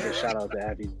Coast. Shout out to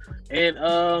Affy. And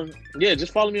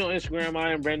just follow me on Instagram.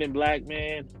 I am Brandon Black,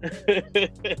 man.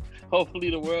 Hopefully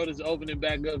the world is opening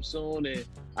back up soon, and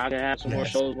I can have some more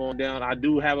shows going down. I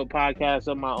do have a podcast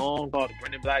of my own called The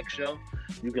Brandon Black Show.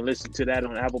 You can listen to that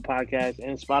on Apple Podcasts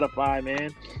and Spotify,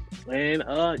 man. And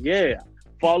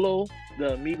follow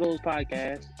the Amigos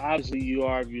podcast. Obviously, you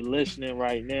are if you're listening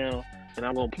right now, and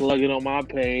I'm gonna plug it on my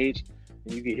page.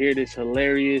 And you can hear this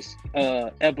hilarious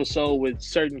episode with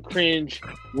certain cringe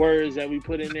words that we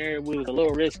put in there. It was a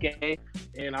little risque,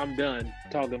 and I'm done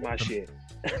talking my shit.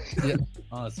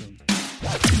 Awesome.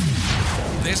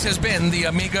 This has been the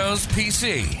Amigos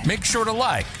PC. Make sure to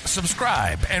like,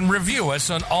 subscribe, and review us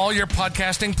on all your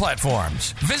podcasting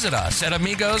platforms. Visit us at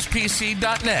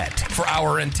AmigosPC.net for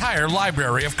our entire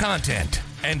library of content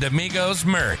and Amigos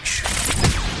merch.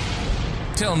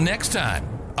 Till next time,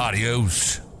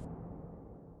 adios.